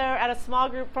Saturday they're at a small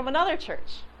group from another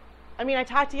church. I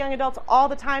talk to young adults all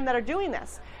the time that are doing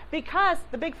this because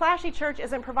the big flashy church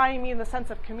isn't providing me the sense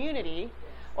of community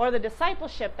or the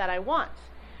discipleship that I want.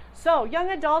 So young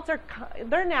adults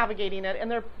they're navigating it and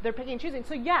they're picking and choosing.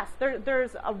 So yes,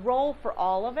 there's a role for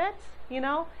all of it,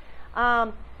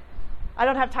 I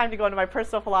don't have time to go into my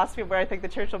personal philosophy of where I think the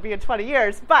church will be in 20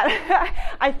 years, but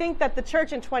I think that the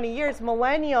church in 20 years,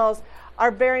 millennials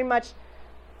are very much,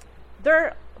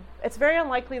 it's very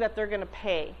unlikely that they're going to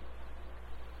pay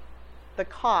the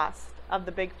cost of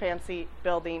the big fancy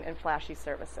building and flashy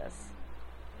services.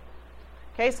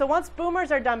 Okay, so once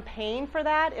boomers are done paying for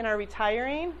that and are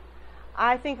retiring,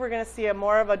 I think we're going to see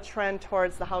more of a trend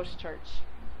towards the house church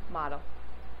model.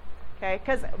 Okay,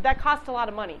 because that costs a lot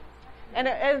of money. And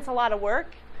it's a lot of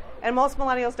work, and most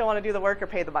millennials don't want to do the work or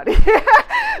pay the money.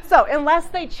 So unless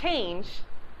they change,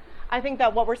 I think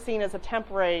that what we're seeing is a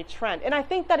temporary trend. And I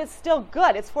think that it's still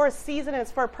good. It's for a season, and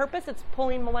it's for a purpose. It's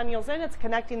pulling millennials in. It's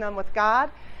connecting them with God.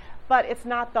 But it's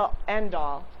not the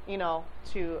end-all,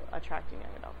 to attracting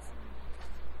young adults.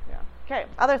 Yeah. Okay,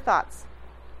 other thoughts?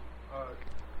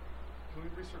 Can we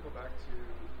recircle back to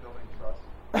building trust?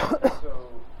 So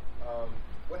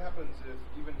what happens if,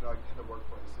 even like in the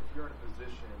workplace, if you're in a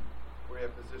position where you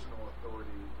have positional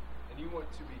authority and you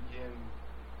want to begin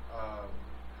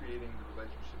creating the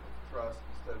relationship of trust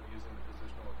instead of using the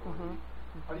positional authority,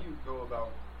 how do you go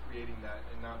about creating that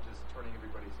and not just turning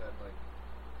everybody's head like,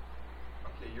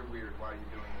 okay, you're weird, why are you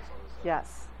doing this all of a sudden?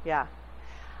 Yes, yeah.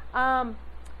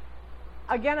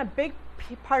 again, a big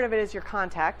part of it is your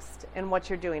context and what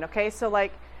you're doing, okay? So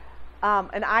like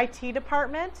an IT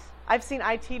department, I've seen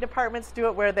IT departments do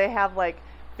it where they have like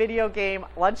video game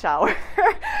lunch hour,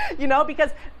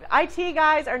 because IT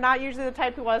guys are not usually the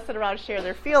type who want to sit around and share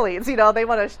their feelings. They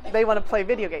want to play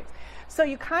video games. So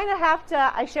you kind of have to,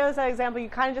 I share this as an example, you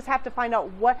kind of just have to find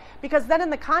out because then in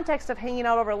the context of hanging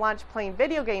out over lunch playing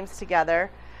video games together,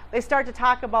 they start to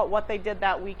talk about what they did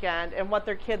that weekend and what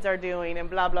their kids are doing and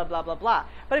blah, blah, blah, blah, start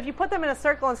But if you put them in a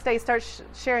circle and start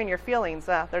sharing your feelings,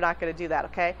 they're not going to do that,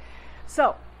 okay?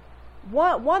 So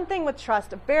one thing with trust,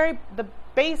 the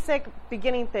basic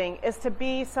beginning thing is to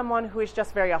be someone who is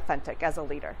just very authentic as a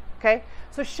leader, okay?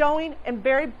 So showing in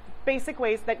very basic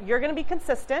ways that you're going to be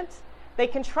consistent, they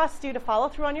can trust you to follow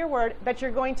through on your word, that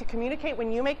you're going to communicate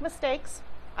when you make mistakes.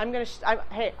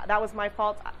 Hey, that was my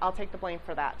fault. I'll take the blame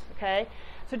for that, okay?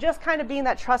 So just kind of being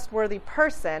that trustworthy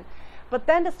person, but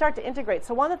then to start to integrate.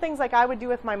 So one of the things like I would do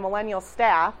with my millennial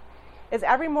staff is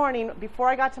every morning before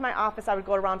I got to my office, I would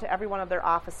go around to every one of their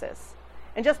offices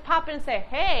and just pop in and say,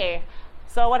 hey,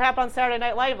 so what happened on Saturday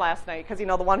Night Live last night? Because,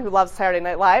 the one who loves Saturday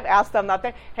Night Live, ask them that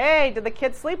day, hey, did the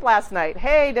kids sleep last night?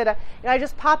 Hey, I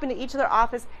just pop into each of their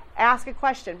office, ask a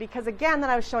question. Because, again, then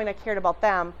I was showing I cared about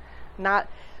them, not.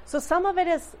 So some of it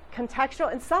is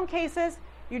contextual. In some cases,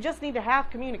 you just need to have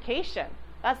communication.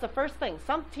 That's the first thing.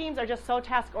 Some teams are just so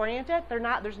task-oriented,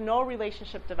 there's no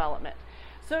relationship development.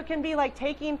 So it can be like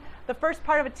taking the first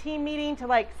part of a team meeting to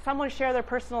like someone share their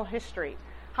personal history.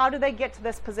 How do they get to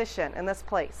this position in this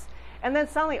place? And then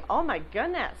suddenly, oh my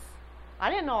goodness, I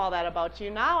didn't know all that about you.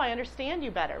 Now I understand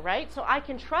you better, right? So I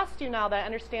can trust you now that I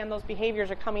understand those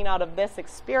behaviors are coming out of this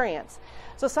experience.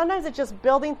 So sometimes it's just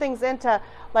building things into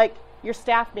like your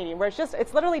staff meeting where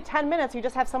it's literally 10 minutes. You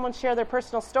just have someone share their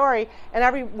personal story, and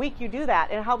every week you do that,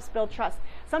 and it helps build trust.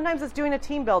 Sometimes it's doing a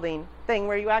team building thing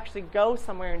where you actually go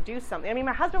somewhere and do something. I mean,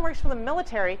 my husband works for the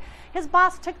military. His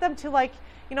boss took them to like,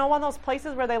 one of those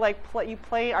places where they like you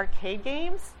play arcade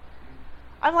games.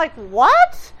 I'm like,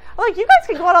 what? I'm like, you guys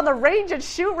can go out on the range and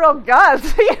shoot real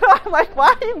guns. I'm like,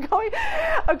 why are you going?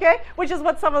 Okay, which is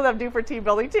what some of them do for team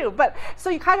building too. But so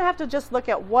you kind of have to just look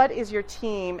at what is your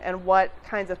team and what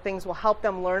kinds of things will help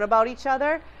them learn about each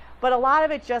other. But a lot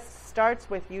of it just starts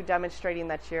with you demonstrating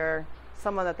that you're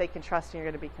someone that they can trust and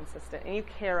you're going to be consistent and you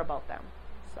care about them.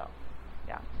 So,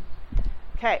 yeah.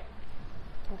 Okay,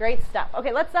 great stuff.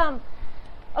 Okay, let's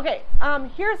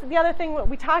here's the other thing.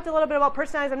 We talked a little bit about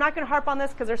personalities. I'm not going to harp on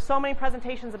this because there's so many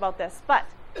presentations about this. But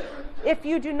if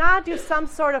you do not do some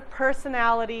sort of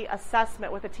personality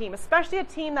assessment with a team, especially a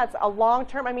team that's a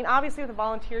long-term, obviously with a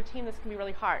volunteer team, this can be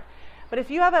really hard. But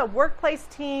if you have a workplace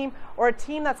team or a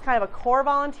team that's kind of a core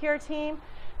volunteer team,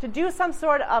 to do some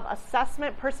sort of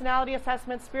assessment, personality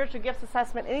assessment, spiritual gifts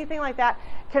assessment, anything like that,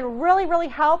 can really, really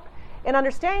help in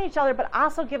understanding each other, but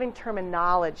also giving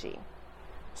terminology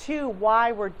to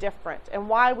why we're different and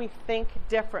why we think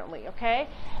differently, okay?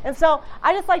 And so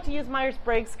I just like to use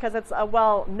Myers-Briggs because it's a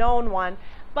well-known one.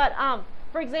 But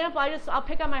for example, I'll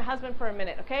pick on my husband for a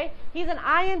minute, okay? He's an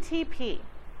INTP.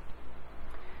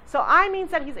 So I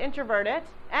means that he's introverted.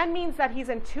 N means that he's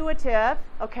intuitive,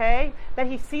 okay? That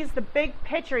he sees the big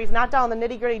picture. He's not down in the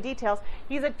nitty-gritty details.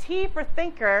 He's a T for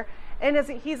thinker. And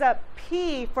he's a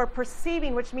P for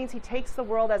perceiving, which means he takes the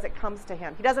world as it comes to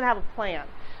him. He doesn't have a plan.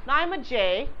 Now, I'm a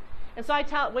J, and so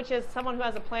which is someone who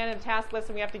has a plan and a task list,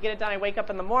 and we have to get it done. I wake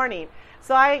up in the morning.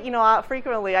 So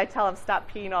frequently I tell him, stop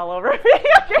peeing all over me.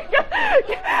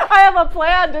 I have a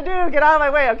plan to do. Get out of my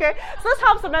way, okay? So this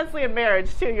helps immensely in marriage,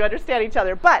 too. You understand each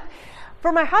other. But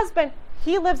for my husband,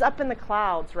 he lives up in the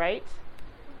clouds, right?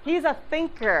 He's a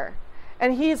thinker,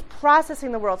 and he's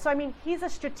processing the world. So, he's a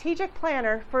strategic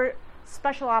planner for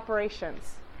special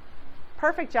operations.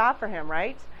 Perfect job for him,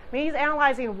 right? He's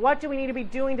analyzing what do we need to be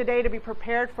doing today to be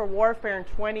prepared for warfare in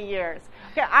 20 years.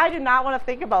 Okay, I do not want to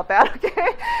think about that,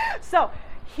 okay? So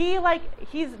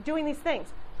he's doing these things.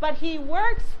 But he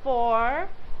works for,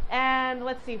 and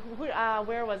let's see,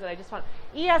 where was it? I just found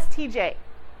ESTJ.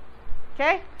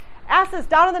 Okay? S is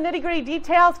down in the nitty-gritty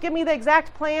details. Give me the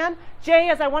exact plan. J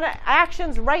is I want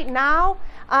actions right now.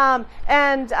 And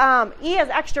E is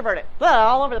extroverted.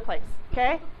 All over the place.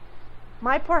 Okay?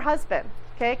 My poor husband.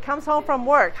 Okay, comes home from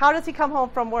work. How does he come home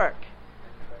from work?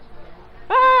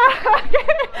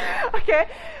 Okay.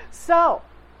 So,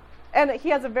 and he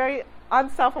has a very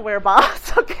unself-aware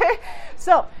boss. Okay.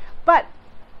 So, but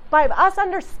by us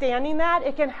understanding that,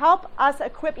 it can help us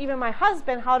equip even my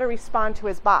husband how to respond to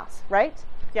his boss. Right?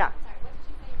 Yeah. Sorry, what did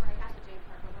you say where I had the J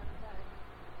part? What was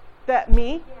that? That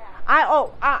me? Yeah.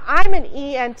 I'm an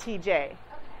ENTJ. Okay.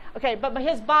 Okay, but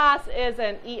his boss is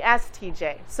an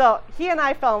ESTJ. So he and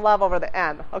I fell in love over the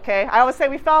N, okay? I always say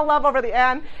we fell in love over the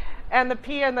N, and the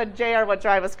P and the J are what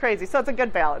drive us crazy. So it's a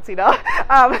good balance, you know?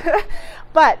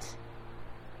 But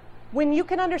when you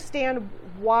can understand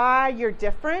why you're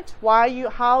different,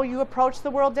 how you approach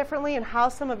the world differently, and how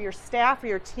some of your staff or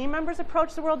your team members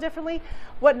approach the world differently,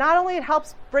 what not only it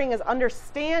helps bring is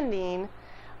understanding,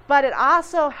 but it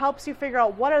also helps you figure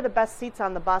out what are the best seats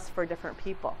on the bus for different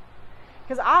people.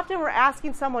 Because often we're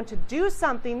asking someone to do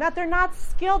something that they're not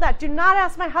skilled at. Do not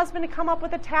ask my husband to come up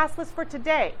with a task list for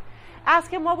today.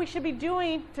 Ask him what we should be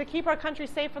doing to keep our country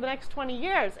safe for the next 20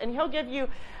 years, and he'll give you.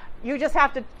 You just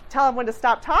have to tell him when to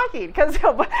stop talking, because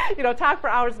he'll talk for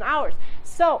hours and hours.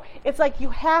 So it's like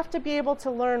you have to be able to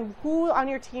learn who on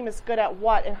your team is good at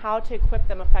what and how to equip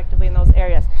them effectively in those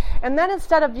areas. And then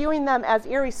instead of viewing them as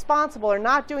irresponsible or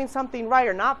not doing something right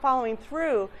or not following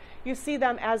through, you see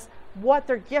them as what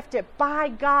they're gifted by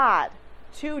God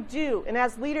to do. And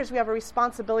as leaders, we have a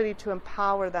responsibility to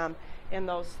empower them in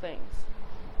those things.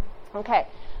 Okay,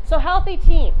 so healthy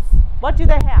teams, what do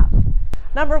they have?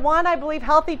 Number one, I believe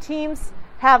healthy teams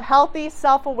have healthy,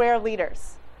 self-aware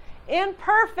leaders.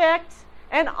 Imperfect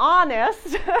and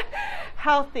honest,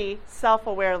 healthy,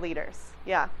 self-aware leaders.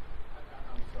 Yeah.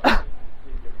 I'm sorry.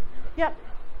 Yep.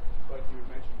 But you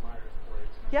mentioned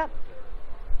Myers-Briggs. Yep.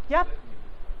 Yep.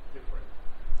 Different.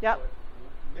 Yep. But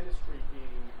ministry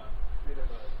being a bit of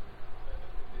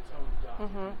its own job,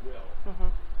 if you will. Mm-hmm.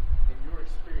 In your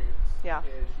experience, Yeah.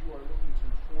 as you are looking to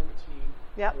form a team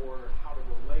Yep. or how to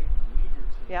relate and lead your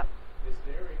team, Yep. is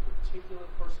there a particular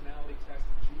personality test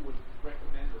that you would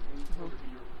recommend or lean toward to be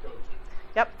your go-to?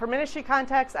 Yep, for ministry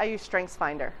context, I use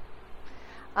StrengthsFinder.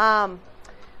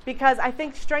 Because I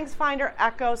think StrengthsFinder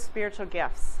echoes spiritual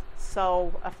gifts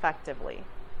so effectively.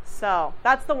 So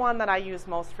that's the one that I use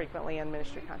most frequently in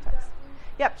ministry context.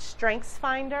 Yep,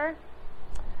 StrengthsFinder.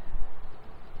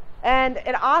 And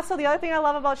it also, the other thing I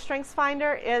love about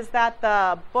StrengthsFinder is that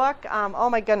the book, oh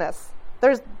my goodness,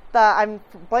 I'm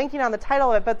blanking on the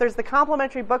title of it, but there's the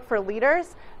complimentary book for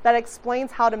leaders that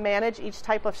explains how to manage each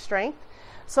type of strength.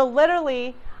 So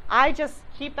literally, I just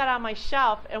keep that on my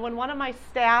shelf, and when one of my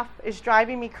staff is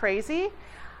driving me crazy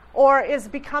or is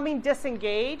becoming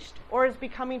disengaged or is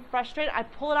becoming frustrated, I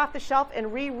pull it off the shelf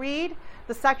and reread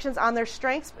the sections on their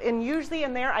strengths, and usually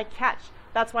in there I catch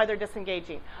that's why they're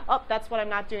disengaging. Oh, that's what I'm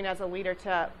not doing as a leader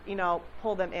to,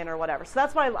 pull them in or whatever. So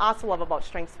that's what I also love about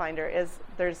StrengthsFinder is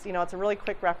there's, it's a really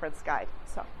quick reference guide.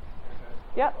 So,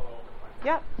 yep.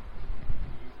 Yep. Do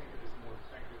you think it is more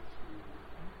effective to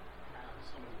have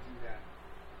someone do that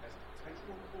as a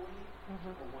potential employee,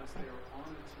 or once they're on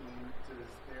the team,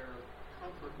 does their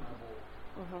comfort level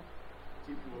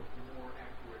give you a more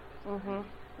accurate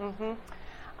explanation?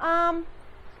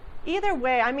 Either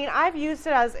way, I mean, I've used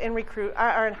it as in recruit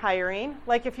or in hiring.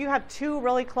 Like if you have two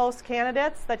really close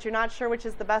candidates that you're not sure which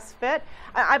is the best fit.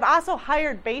 I've also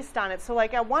hired based on it. So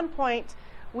like at one point,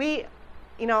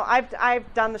 I've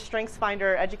done the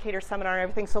StrengthsFinder educator seminar and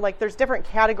everything. So like there's different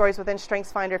categories within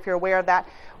StrengthsFinder if you're aware of that.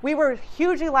 We were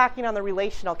hugely lacking on the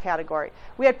relational category.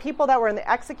 We had people that were in the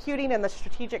executing and the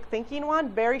strategic thinking one,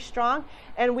 very strong,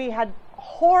 and we had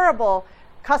horrible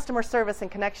customer service and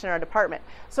connection in our department.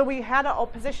 So we had a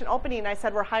position opening, and I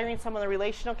said, we're hiring someone in the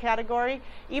relational category.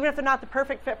 Even if they're not the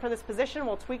perfect fit for this position,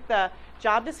 we'll tweak the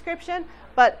job description.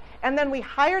 And then we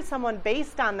hired someone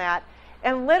based on that.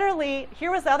 And literally,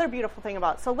 here was the other beautiful thing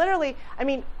about it. So literally, I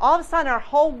mean, all of a sudden, our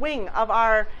whole wing of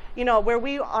our,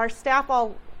 where our staff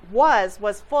all was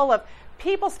full of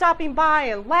people stopping by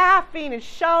and laughing and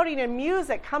shouting and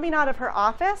music coming out of her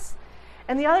office.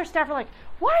 And the other staff were like,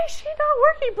 why is she not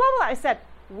working, blah, blah, blah. I said,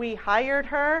 we hired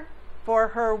her for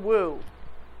her woo,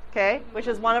 okay, which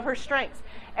is one of her strengths.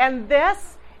 And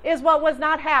this is what was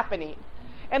not happening.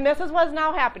 And this is what's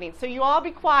now happening. So you all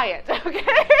be quiet,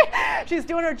 okay? She's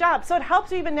doing her job. So it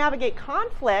helps you even navigate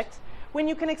conflict when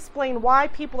you can explain why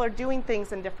people are doing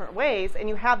things in different ways and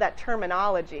you have that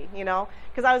terminology,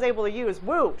 because I was able to use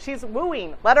woo. She's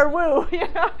wooing. Let her woo,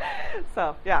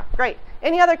 So, yeah, great.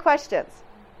 Any other questions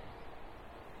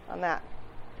on that?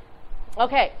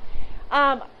 Okay.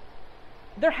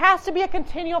 There has to be a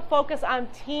continual focus on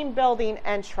team building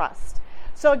and trust.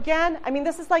 So again, I mean,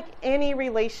 this is like any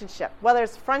relationship, whether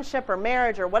it's friendship or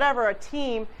marriage or whatever, a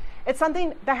team, it's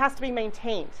something that has to be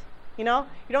maintained. You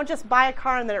don't just buy a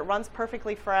car and then it runs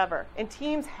perfectly forever. And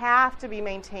teams have to be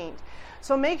maintained.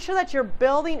 So make sure that you're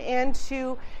building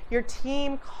into your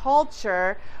team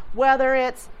culture, whether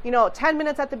it's, 10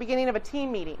 minutes at the beginning of a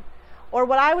team meeting. Or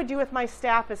what I would do with my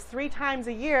staff is 3 times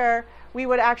a year, we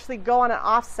would actually go on an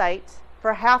off-site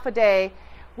for half a day.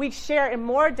 we'd share in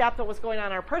more depth what was going on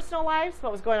in our personal lives,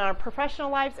 what was going on in our professional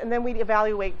lives, and then we'd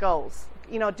evaluate goals.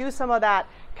 Do some of that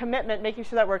commitment, making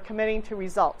sure that we're committing to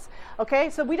results. Okay,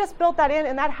 so we just built that in,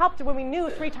 and that helped when we knew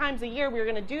 3 times a year we were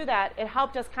going to do that. It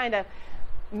helped us kind of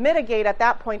mitigate at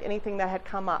that point anything that had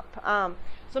come up.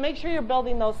 So make sure you're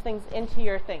building those things into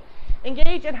your thing.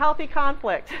 Engage in healthy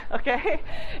conflict, okay?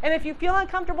 And if you feel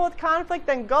uncomfortable with conflict,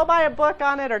 then go buy a book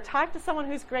on it or talk to someone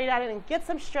who's great at it and get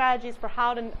some strategies for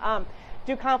how to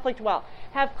do conflict well.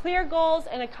 Have clear goals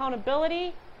and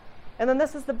accountability. And then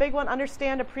this is the big one: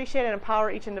 understand, appreciate, and empower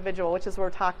each individual, which is what we're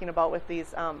talking about with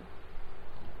these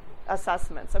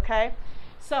assessments, okay?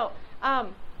 So,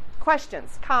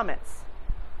 questions, comments,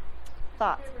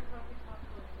 thoughts?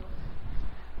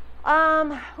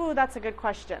 That's a good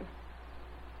question.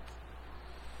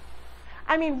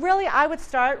 I mean, really, I would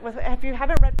start with, if you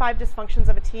haven't read 5 Dysfunctions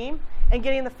of a Team and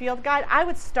getting the field guide, I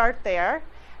would start there,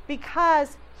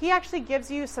 because he actually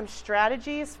gives you some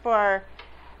strategies for,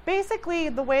 basically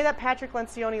the way that Patrick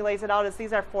Lencioni lays it out is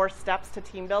these are 4 steps to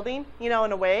team building, in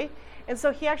a way. And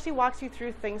so he actually walks you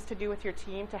through things to do with your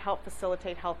team to help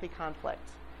facilitate healthy conflict.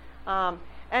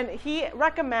 And he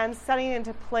recommends setting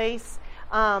into place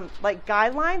like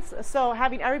guidelines. So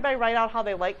having everybody write out how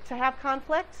they like to have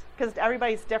conflict, because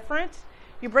everybody's different.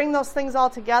 You bring those things all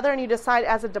together and you decide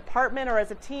as a department or as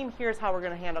a team, here's how we're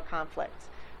going to handle conflict.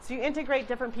 So you integrate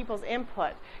different people's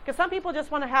input. Because some people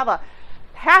just want to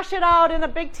hash it out in a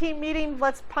big team meeting,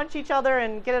 let's punch each other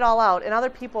and get it all out. And other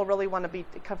people really want to be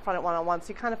confronted one-on-one, so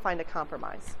you kind of find a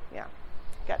compromise. Yeah,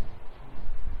 good.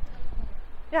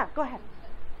 Yeah, go ahead.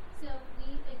 So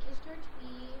we, in Kids Church,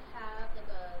 we have we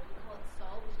call it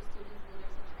SAL, which is Students,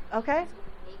 Leaders, and Okay. So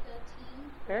we make a team.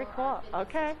 Very for cool. our 5th and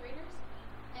Okay. 6th graders.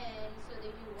 And so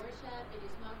they do worship, they do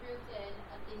small groups, and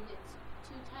I think it's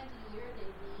 2 times a year they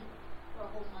lead for a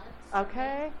whole month.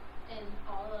 Okay. And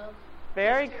all of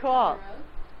Very Kids Church cool. on their own.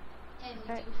 And we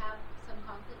Okay. do have some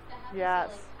conflicts that happen.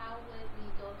 Yes. So how would we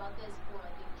go about this for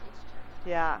a Kids Church?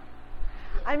 Yeah.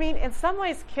 I mean, in some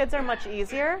ways, kids are much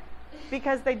easier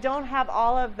because they don't have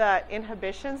all of the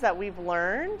inhibitions that we've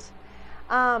learned.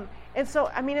 And so,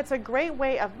 I mean, it's a great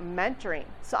way of mentoring.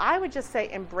 So I would just say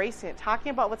embracing it, talking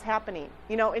about what's happening,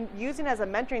 and using it as a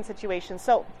mentoring situation.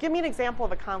 So give me an example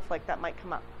of a conflict that might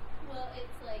come up. Well,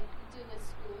 it's like do with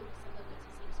school. Some of it's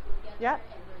the same school together, Yep.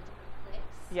 and we're in different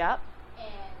cliques. Yep.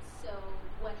 And so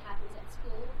what happens at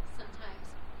school sometimes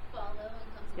follow and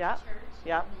comes into Yep. church.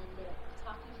 Yep. And then they don't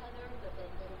talk to each other, but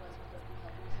then they're the ones who supposed to be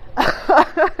helping each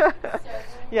other.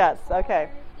 So Yes,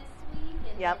 okay. This week,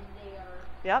 and Yep. then they are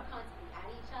Yep. constantly at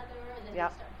each other, and then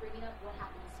Yep. they start bringing up what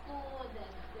happened in school, and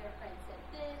then their friend said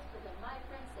this, but then my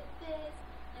friend said this,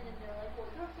 and then they're like,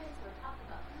 well, your friends were talking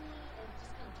about me, and it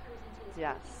just kind of turns into this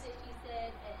Yes. he said, she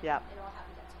said, and Yep. it all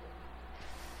happens at school.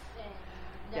 And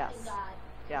Yes. nothing got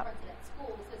Yep. confronted at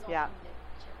school, so it's all Yep. aimed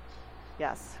at church.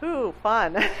 Yes. Ooh,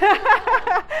 fun.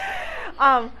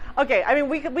 Okay, I mean,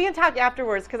 we can talk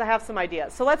afterwards because I have some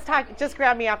ideas. So let's talk, just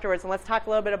grab me afterwards and let's talk a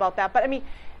little bit about that. But I mean,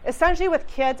 essentially with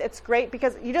kids, it's great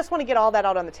because you just want to get all that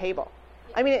out on the table.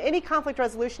 I mean, in any conflict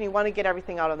resolution, you want to get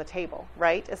everything out on the table,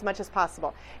 right, as much as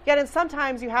possible. Yet, and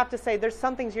sometimes you have to say there's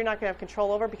some things you're not going to have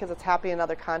control over because it's happening in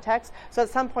other contexts. So at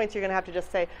some points, you're going to have to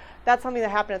just say, that's something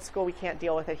that happened at school, we can't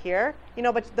deal with it here.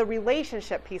 But the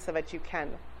relationship piece of it you can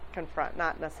confront,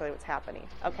 not necessarily what's happening.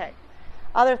 Okay.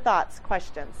 Other thoughts,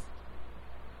 questions?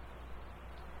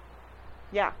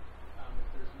 Yeah. If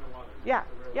there's no other, Yeah,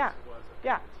 I realize yeah, it was a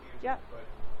yeah, tangent, yeah. but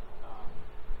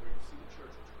where you see the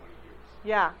church in 20 years,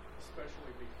 Yeah.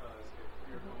 especially because if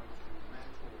we are going to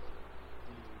mentor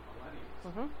the millennials,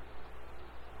 Mm-hmm.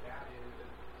 that is,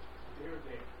 they're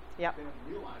there. Yep. They don't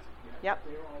realize it yet, Yep. but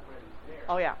they're already there.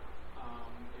 Oh, yeah.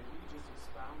 If we just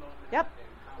expound on that Yep.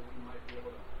 and how we might be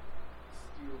able to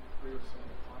steer clear of some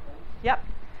of the potholes. Yep.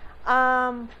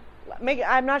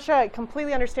 I'm not sure I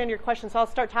completely understand your question, so I'll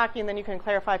start talking and then you can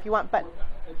clarify if you want. But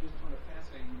I just found it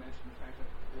fascinating you mentioned the fact that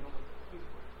they don't have to pay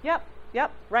for it.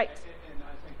 Yep, right. And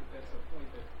I think that that's a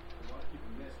point that a lot of people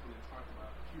miss when they talk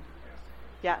about future casting.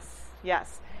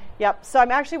 Yes. Yep. So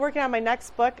I'm actually working on my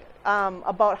next book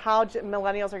about how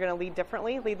millennials are going to lead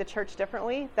the church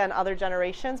differently than other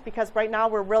generations, because right now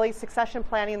we're really succession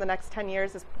planning in the next 10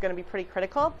 years is going to be pretty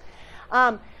critical.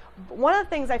 One of the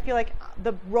things I feel like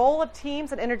the role of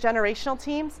teams and intergenerational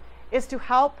teams is to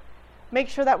help make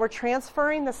sure that we're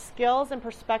transferring the skills and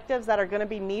perspectives that are going to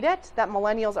be needed that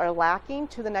millennials are lacking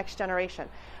to the next generation.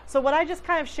 So what I just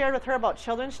kind of shared with her about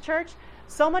Children's Church,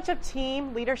 so much of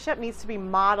team leadership needs to be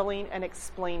modeling and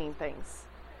explaining things.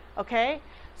 Okay?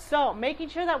 So making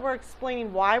sure that we're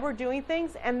explaining why we're doing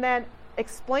things and then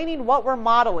explaining what we're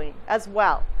modeling as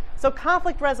well. So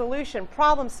conflict resolution,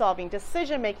 problem solving,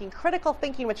 decision making, critical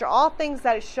thinking, which are all things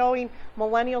that is showing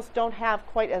millennials don't have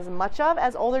quite as much of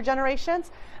as older generations,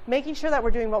 making sure that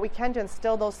we're doing what we can to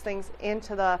instill those things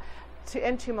into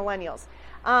millennials.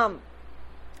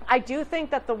 I do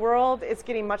think that the world is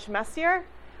getting much messier.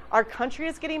 Our country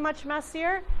is getting much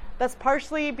messier. That's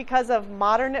partially because of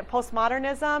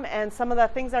postmodernism and some of the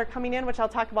things that are coming in, which I'll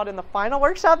talk about in the final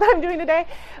workshop that I'm doing today.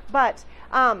 But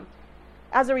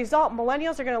as a result,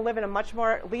 millennials are going to lead in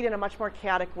a much more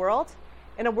chaotic world,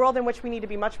 in a world in which we need to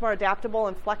be much more adaptable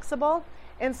and flexible.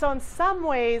 And so in some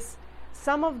ways,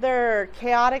 some of their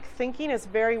chaotic thinking is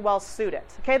very well suited.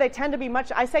 Okay, they tend to be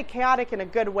I say chaotic in a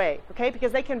good way, okay,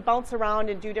 because they can bounce around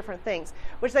and do different things,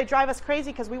 which they drive us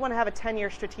crazy because we want to have a 10-year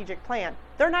strategic plan.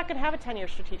 They're not going to have a 10-year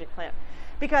strategic plan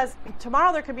because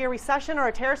tomorrow there could be a recession or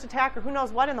a terrorist attack or who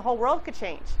knows what, and the whole world could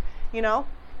change, you know?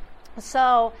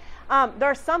 So there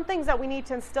are some things that we need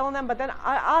to instill in them, but then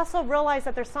I also realize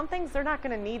that there's some things they're not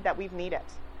going to need that we've needed.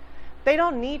 They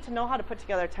don't need to know how to put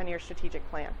together a 10-year strategic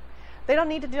plan. They don't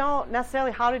need to know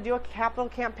necessarily how to do a capital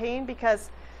campaign because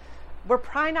we're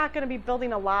probably not going to be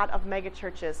building a lot of mega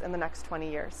churches in the next 20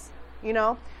 years, you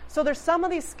know? So there's some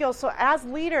of these skills. So as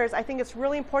leaders, I think it's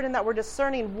really important that we're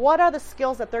discerning what are the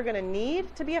skills that they're going to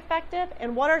need to be effective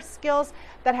and what are skills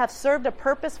that have served a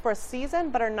purpose for a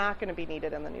season but are not going to be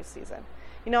needed in the new season.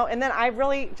 You know, and then I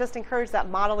really just encourage that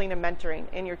modeling and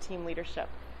mentoring in your team leadership.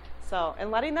 So, and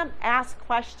letting them ask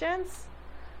questions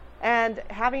and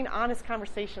having honest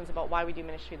conversations about why we do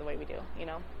ministry the way we do, you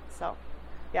know? So,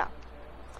 yeah.